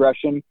good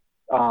aggression.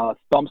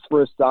 Thumps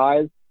for his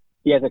size.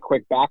 He has a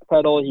quick back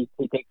pedal. He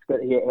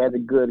has a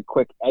good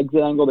quick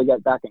exit angle to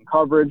get back in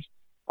coverage,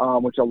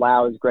 which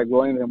allows Greg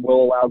Williams and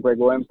will allow Greg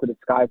Williams to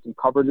disguise some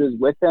coverages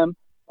with him.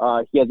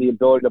 He has the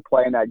ability to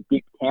play in that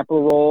deep Tampa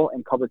role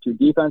and cover 2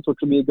 defense, which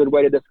would be a good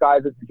way to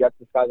disguise it. The Jets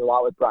disguised a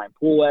lot with Brian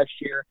Poole last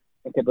year,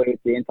 and typically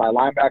it's the inside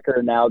linebacker.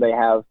 And now they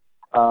have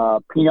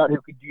Peanut who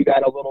could do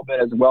that a little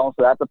bit as well,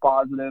 so that's a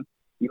positive.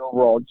 The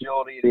overall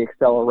agility, the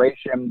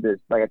acceleration,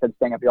 like I said,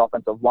 staying at the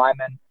offensive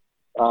lineman,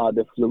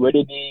 the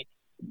fluidity,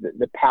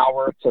 the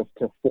power to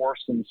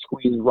force and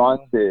squeeze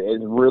runs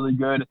is really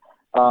good.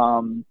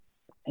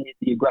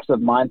 The aggressive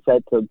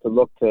mindset to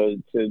look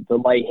to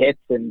lay hits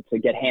and to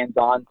get hands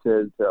on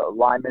to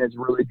linemen is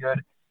really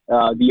good.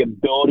 The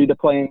ability to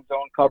play in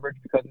zone coverage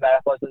because of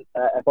that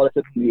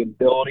athleticism, the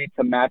ability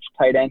to match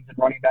tight ends and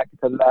running back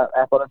because of that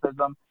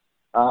athleticism,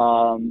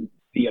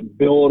 the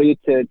ability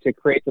to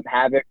create some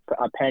havoc,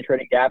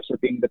 penetrating gaps or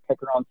being the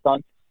picker on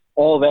stunts,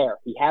 all there.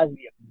 He has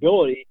the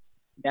ability.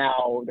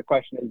 Now, the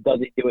question is, does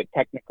he do it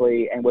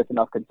technically and with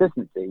enough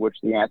consistency, which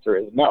the answer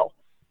is no.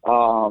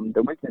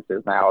 The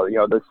weaknesses now,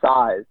 the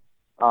size,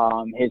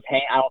 his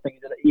hand, I don't think,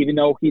 even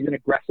though he's an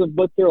aggressive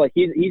blitzer, like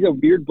he's a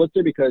weird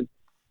blitzer because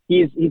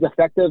he's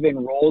effective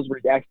in roles where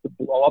he has to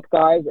blow up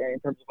guys, and in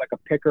terms of like a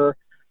picker,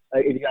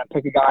 if he's going to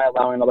pick a guy,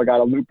 allowing another guy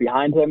to loop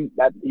behind him,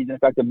 that he's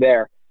effective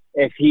there.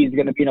 If he's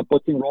going to be in a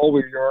blitzing role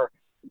where you're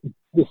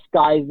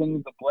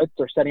disguising the blitz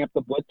or setting up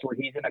the blitz where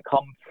he's going to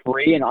come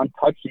free and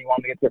untouched and you want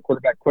him to get to the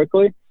quarterback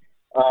quickly,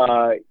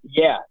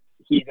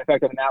 he's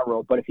effective in that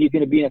role. But if he's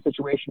going to be in a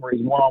situation where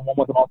he's one-on-one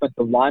with an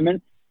offensive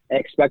lineman and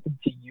expect him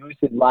to use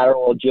his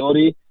lateral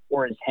agility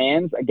or his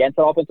hands against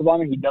an offensive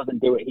lineman, he doesn't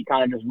do it. He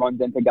kind of just runs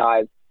into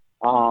guys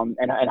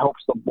and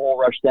hopes to bull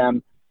rush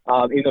them,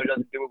 even though he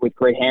doesn't do it with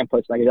great hand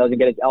puts. Like he doesn't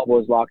get his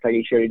elbows locked like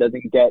he should. He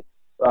doesn't get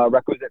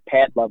requisite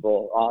pad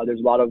level. There's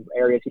a lot of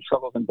areas he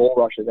struggles in bull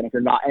rushes. And if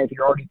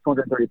you're already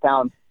 230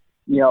 pounds,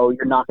 you're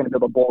not going to be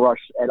able to bull rush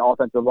an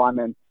offensive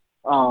lineman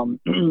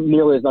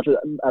nearly as much as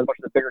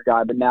a bigger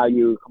guy. But now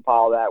you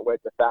compile that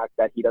with the fact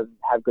that he doesn't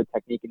have good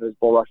technique in his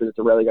bull rushes. It's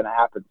rarely going to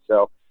happen.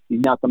 So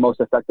he's not the most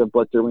effective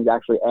blitzer when he's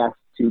actually asked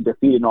to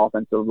defeat an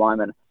offensive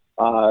lineman.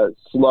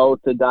 Slow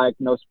to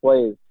diagnose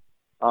plays.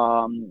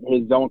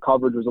 His zone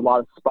coverage was a lot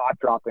of spot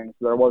dropping,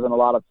 so there wasn't a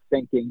lot of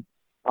thinking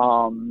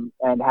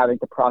and having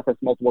to process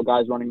multiple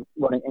guys running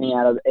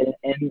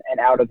in and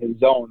out of his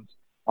zones,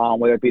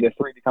 whether it be the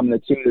 3 becoming the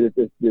 2,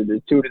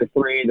 the 2 to the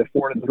 3, the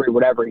 4 to the 3,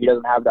 whatever. He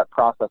doesn't have that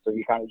process, so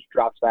he kind of just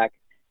drops back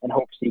and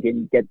hopes he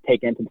can get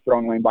taken into the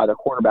throwing lane by the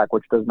quarterback,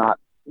 which does not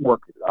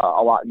work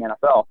a lot in the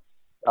NFL.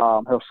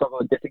 He'll struggle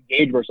to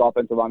disengage versus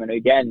offensive linemen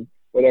again,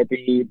 whether it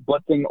be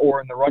blitzing or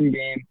in the run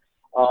game,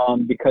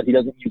 because he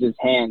doesn't use his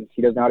hands.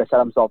 He doesn't know how to set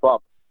himself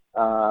up.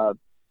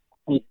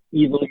 He's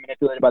easily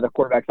manipulated by the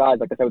quarterback's eyes.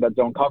 Like I said, with that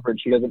zone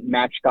coverage, he doesn't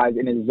match guys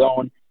in his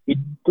zone. He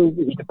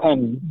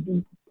depends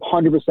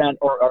 100%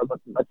 or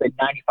let's say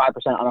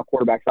 95% on a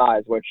quarterback's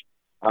eyes, which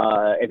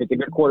if it's a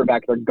good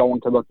quarterback, they're going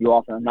to look you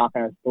off and they're not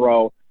going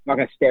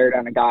to stare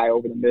down a guy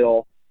over the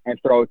middle and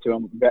throw to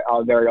him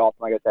very often,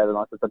 like I said,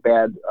 unless it's a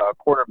bad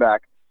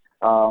quarterback.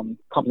 Comes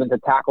into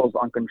tackles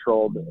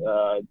uncontrolled.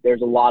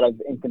 There's a lot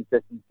of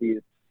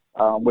inconsistencies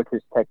with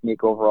his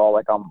technique overall,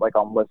 like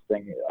I'm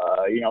listing.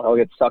 He'll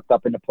get sucked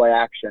up into play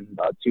action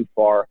too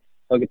far.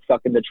 He'll get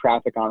stuck into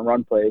traffic on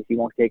run plays. He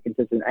won't take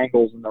consistent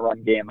angles in the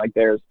run game. Like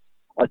there's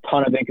a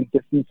ton of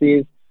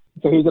inconsistencies.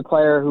 So he's a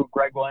player who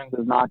Greg Williams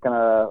is not going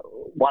to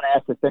want to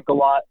ask to think a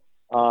lot,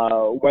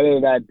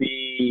 whether that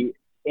be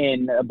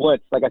in a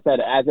blitz. Like I said,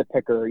 as a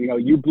picker,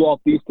 you blow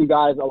up these two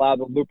guys, allow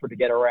the looper to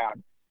get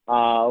around,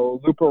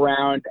 loop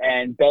around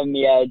and bend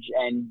the edge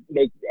and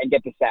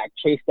get the sack,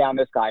 chase down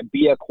this guy,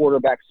 be a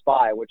quarterback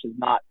spy, which is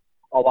not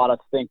a lot of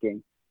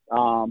thinking.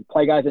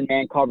 Play guys in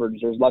man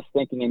coverage. There's less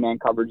thinking in man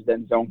coverage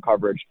than zone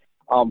coverage.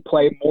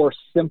 Play more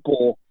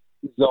simple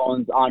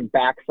zones on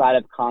backside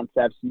of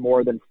concepts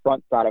more than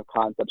front side of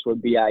concepts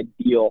would be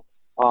ideal.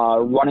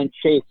 Run and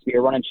chase, be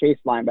a run and chase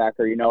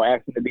linebacker,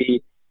 ask him to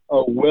be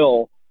a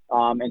Will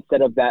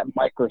instead of that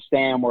Mike or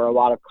Sam where a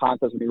lot of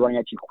concepts will be running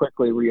at you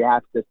quickly where you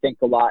have to think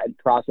a lot and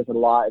process it a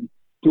lot. And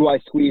do I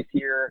squeeze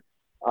here?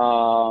 Do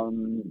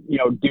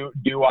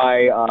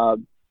I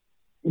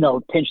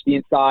pinch the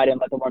inside and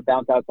let the run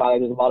bounce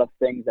outside? There's a lot of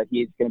things that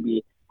he's going to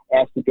be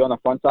asked to do on the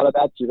front side of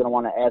that. So you're going to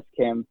want to ask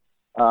him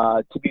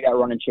to be that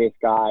run and chase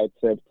guy,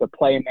 to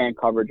play man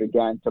coverage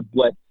again, to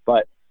blitz.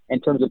 But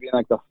in terms of being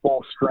like the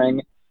full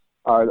string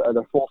or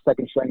the full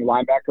second string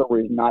linebacker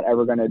where he's not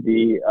ever going to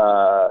be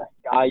a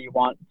guy you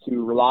want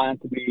to rely on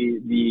to be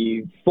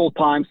the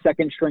full-time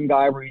second string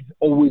guy where he's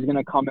always going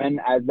to come in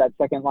as that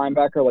second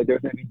linebacker. Like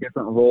there's going to be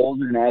different roles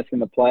you're going to ask him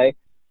to play.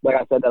 Like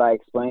I said, that I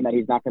explained that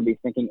he's not going to be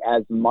thinking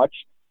as much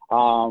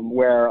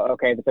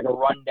if it's like a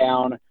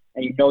rundown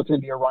and it's going to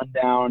be a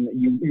rundown,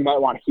 you might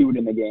want Hewitt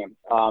in the game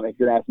if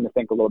you're asking to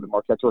think a little bit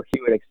more, because that's where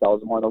Hewitt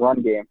excels more in the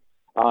run game.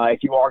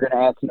 If you are going to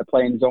ask him to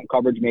play in zone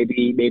coverage,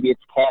 maybe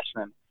it's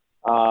Cashman.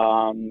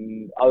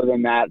 Other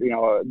than that, the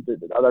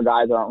other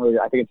guys aren't really.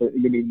 I think it's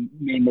going to be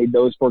mainly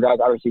those four guys.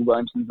 Obviously,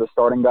 Williamson's the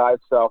starting guy,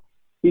 so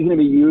he's going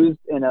to be used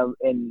in a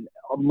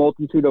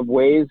multitude of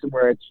ways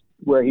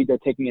where he's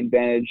taking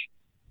advantage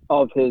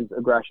of his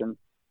aggression.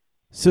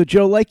 So,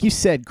 Joe, like you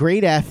said,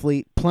 great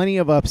athlete, plenty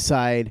of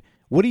upside.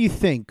 What do you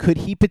think? Could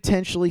he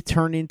potentially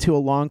turn into a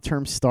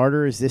long-term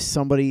starter? Is this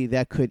somebody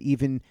that could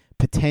even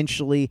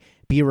potentially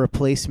be a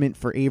replacement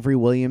for Avery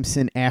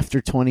Williamson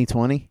after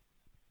 2020?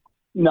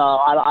 No,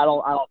 I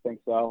don't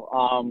think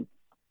so.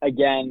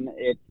 Again,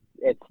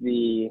 it's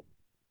the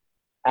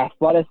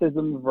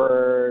athleticism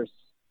versus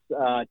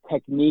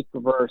technique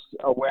versus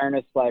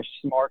awareness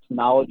 / smarts,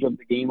 knowledge of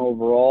the game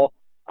overall.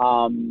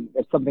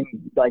 It's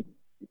something like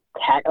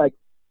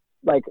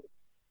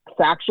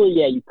factually,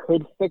 yeah, you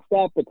could fix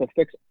that, but to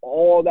fix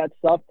all that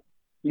stuff,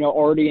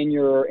 already in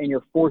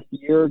your fourth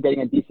year, getting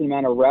a decent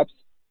amount of reps,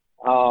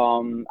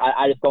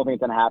 I just don't think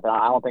it's going to happen.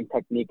 I don't think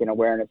technique and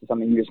awareness is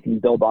something you just can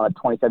build on at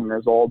 27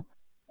 years old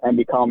and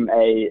become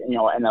a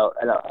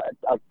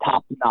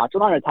top notch, or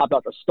not a top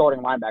notch, a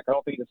starting linebacker. I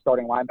don't think he's a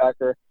starting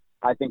linebacker.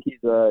 I think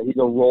he's a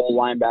role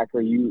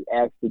linebacker. You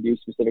ask to do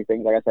specific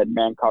things, like I said,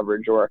 man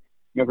coverage, or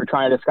if you're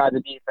trying to disguise the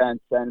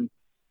defense and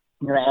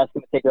you're going to ask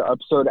him to take an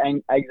absurd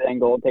exit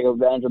angle and take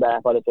advantage of that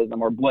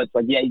athleticism or blitz.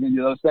 Like, yeah, you can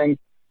do those things,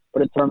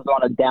 but in terms of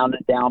on a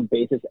down-to-down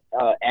basis,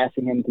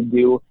 asking him to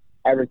do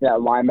everything that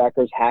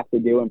linebackers have to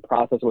do and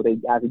process what they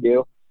have to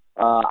do,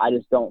 I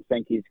just don't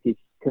think he's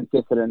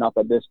consistent enough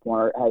at this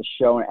point, or has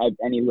shown at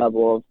any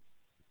level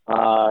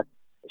of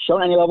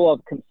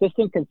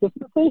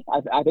consistency.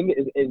 I think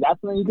is that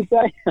something you could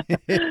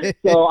say?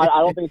 So I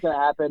don't think it's going to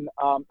happen.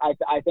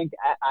 I think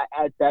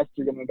at best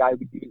you're getting a guy who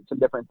can do some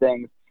different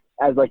things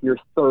as like your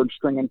third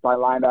string inside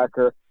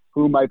linebacker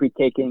who might be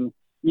taking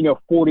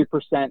 40%,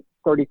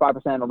 35%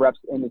 of the reps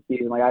in the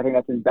season. Like I think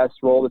that's his best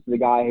role. This is a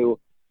guy who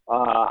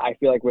I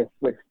feel like with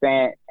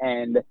Fant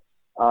and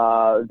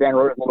Van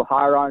Rote is a little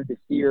higher on this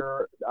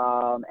year,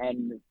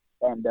 and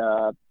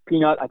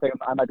Peanut, I think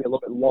I might be a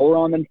little bit lower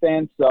on than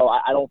Fant. So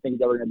I don't think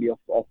he's ever going to be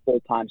a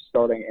full-time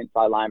starting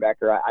inside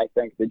linebacker. I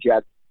think the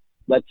Jets,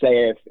 let's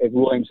say if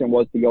Williamson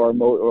was to go, or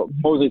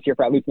Mosley's here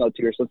for at least another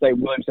 2 years, so let's say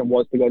Williamson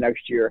was to go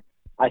next year,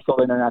 I still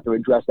think they're going to have to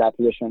address that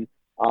position.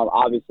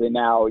 Obviously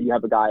now you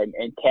have a guy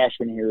in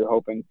Cashman here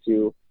whoping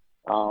to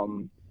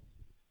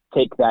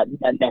take that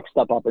next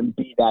step up and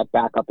be that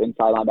backup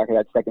inside linebacker,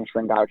 that second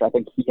string guy, which I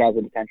think he has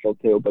the potential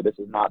too, but this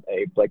is not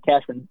a Blake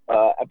Cashman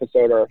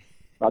episode, or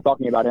not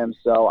talking about him.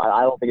 So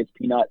I don't think it's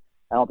Peanut.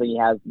 I don't think he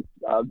has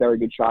a very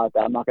good shot at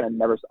that. I'm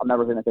never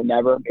going to say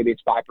never. Maybe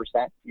it's 5%,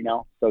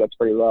 so that's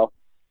pretty low.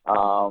 So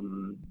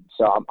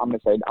I'm going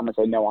to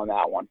say no on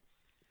that one.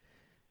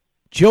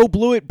 Joe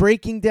Blewett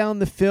breaking down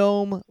the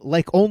film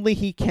like only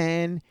he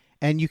can,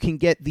 and you can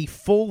get the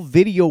full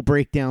video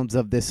breakdowns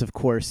of this, of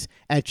course,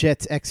 at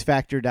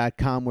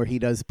jetsxfactor.com, where he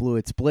does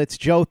Blewett's Blitz.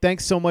 Joe,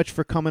 thanks so much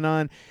for coming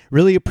on.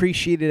 Really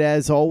appreciate it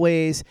as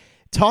always.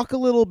 Talk a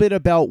little bit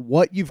about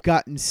what you've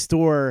got in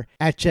store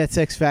at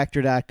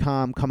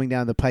jetsxfactor.com coming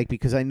down the pike,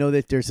 because I know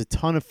that there's a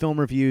ton of film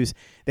reviews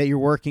that you're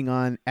working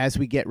on as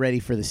we get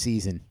ready for the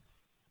season.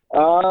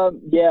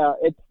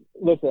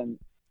 Listen,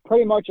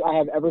 pretty much I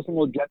have every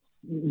single Jets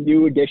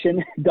new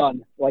edition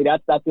done. Like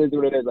that's what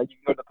it is. Like you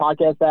can go to the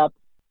podcast app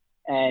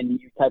and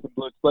you type in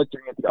Blewett's Blitz,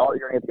 you're gonna get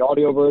the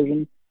audio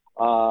version.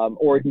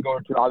 Or you can go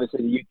to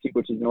obviously the YouTube,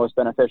 which is the most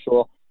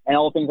beneficial. And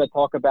all the things I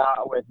talk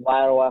about with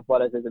lateral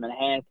athleticism and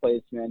hand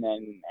placement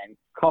and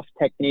cuff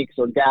techniques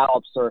or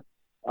gallops or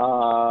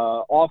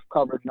off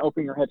coverage and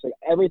opening your hips, like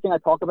everything I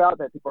talk about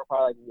that people are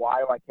probably like, why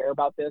do I care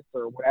about this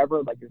or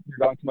whatever? Like if you're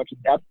going too much in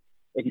depth,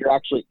 if you're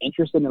actually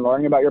interested in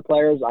learning about your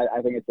players,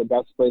 I think it's the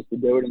best place to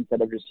do it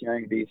instead of just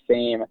hearing the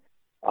same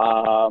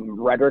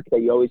rhetoric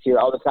that you always hear.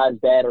 Oh, this guy's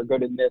bad or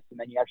good in this, and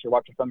then you actually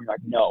watch the film and you're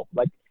like, no.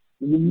 Like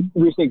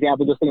recent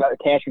example, just think about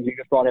the Cashman, you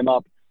just brought him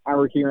up. I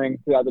remember hearing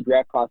throughout the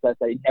draft process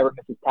that he never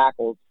misses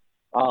tackles,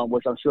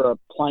 which I'm sure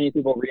plenty of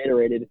people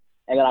reiterated.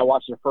 And then I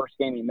watched the first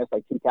game and he missed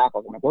like 2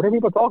 tackles. I'm like, what are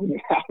people talking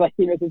about? Like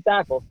he misses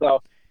tackles.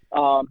 So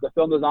the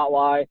film does not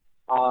lie.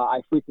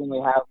 I frequently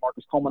have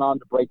Marcus Coleman on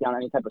to break down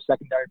any type of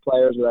secondary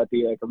players, whether that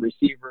be like a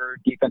receiver,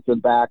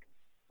 defensive back,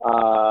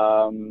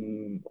 whether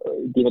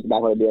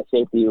it be a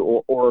safety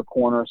or a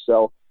corner.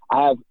 So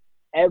I have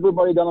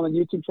everybody done on the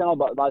YouTube channel,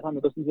 but by the time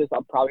you listen to this,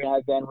 I'm probably going to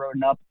have Van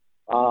Roden up.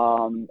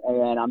 And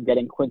then I'm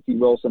getting Quincy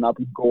Wilson up,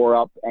 Gore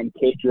up, and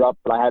Cager up.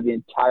 But I have the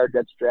entire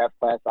Jets draft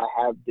class. I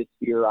have this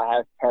year. I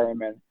have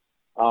Perryman.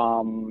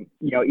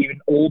 Even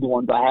old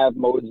ones. I have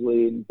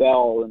Mosley and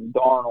Bell and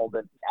Darnold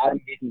and Adam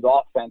Gase's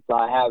offense.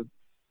 I have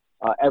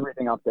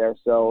everything up there.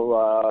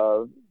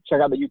 So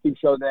check out the YouTube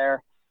show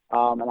there.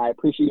 And I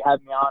appreciate you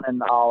having me on.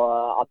 And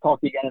I'll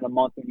talk to you again in a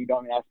month when you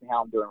don't even ask me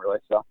how I'm doing, really.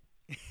 So.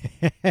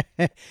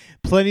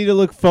 Plenty to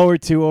look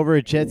forward to over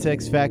at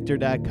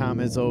JetsXFactor.com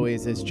as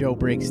always as Joe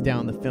breaks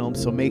down the film.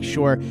 So make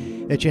sure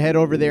that you head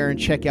over there and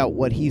check out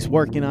what he's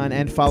working on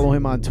and follow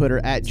him on Twitter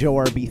at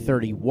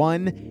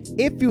JoeRB31.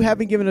 If you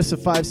haven't given us a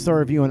 5-star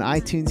review on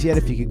iTunes yet,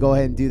 if you could go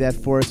ahead and do that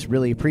for us,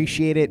 really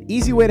appreciate it.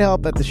 Easy way to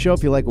help out the show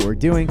if you like what we're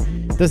doing.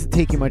 Doesn't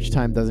take you much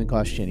time, doesn't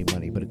cost you any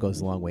money, but it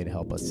goes a long way to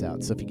help us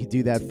out. So if you could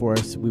do that for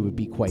us, we would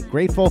be quite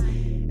grateful.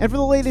 And for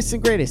the latest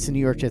and greatest in New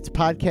York Jets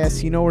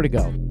podcasts, you know where to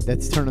go.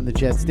 That's Turn on the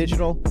Jets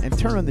Digital and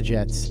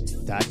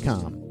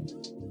TurnOnTheJets.com.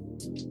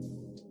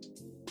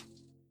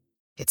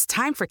 It's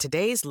time for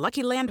today's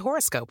Lucky Land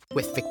horoscope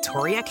with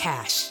Victoria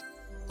Cash.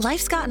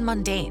 Life's gotten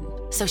mundane,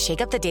 so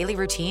shake up the daily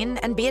routine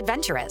and be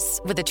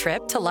adventurous with a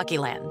trip to Lucky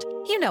Land.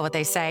 You know what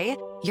they say.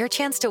 Your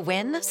chance to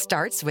win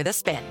starts with a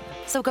spin.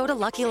 So go to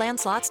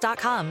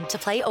LuckyLandSlots.com to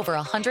play over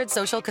 100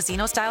 social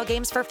casino-style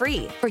games for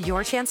free for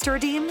your chance to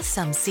redeem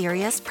some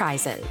serious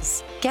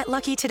prizes. Get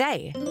lucky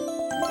today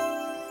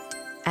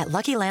at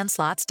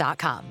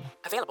LuckyLandSlots.com.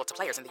 Available to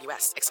players in the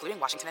U.S., excluding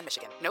Washington and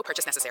Michigan. No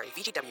purchase necessary.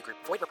 VGW Group.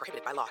 Void where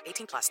prohibited by law.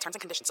 18+. Terms and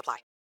conditions apply.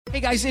 Hey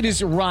guys, it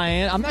is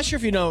Ryan. I'm not sure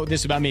if you know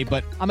this about me,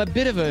 but I'm a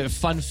bit of a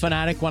fun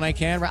fanatic when I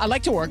can. I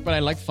like to work, but I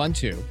like fun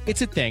too.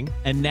 It's a thing.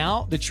 And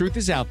now the truth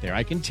is out there.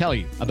 I can tell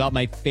you about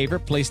my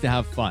favorite place to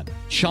have fun.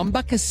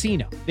 Chumba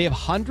Casino. They have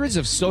hundreds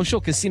of social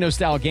casino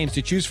style games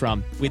to choose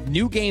from with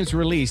new games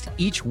released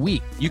each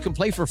week. You can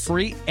play for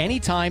free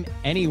anytime,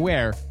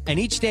 anywhere. And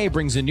each day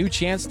brings a new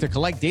chance to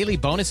collect daily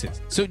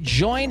bonuses. So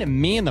join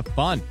me in the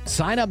fun.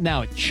 Sign up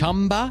now at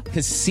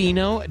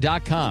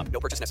ChumbaCasino.com. No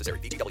purchase necessary.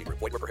 VGW Group.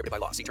 Void where prohibited by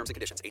law. See terms and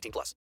conditions. 18+.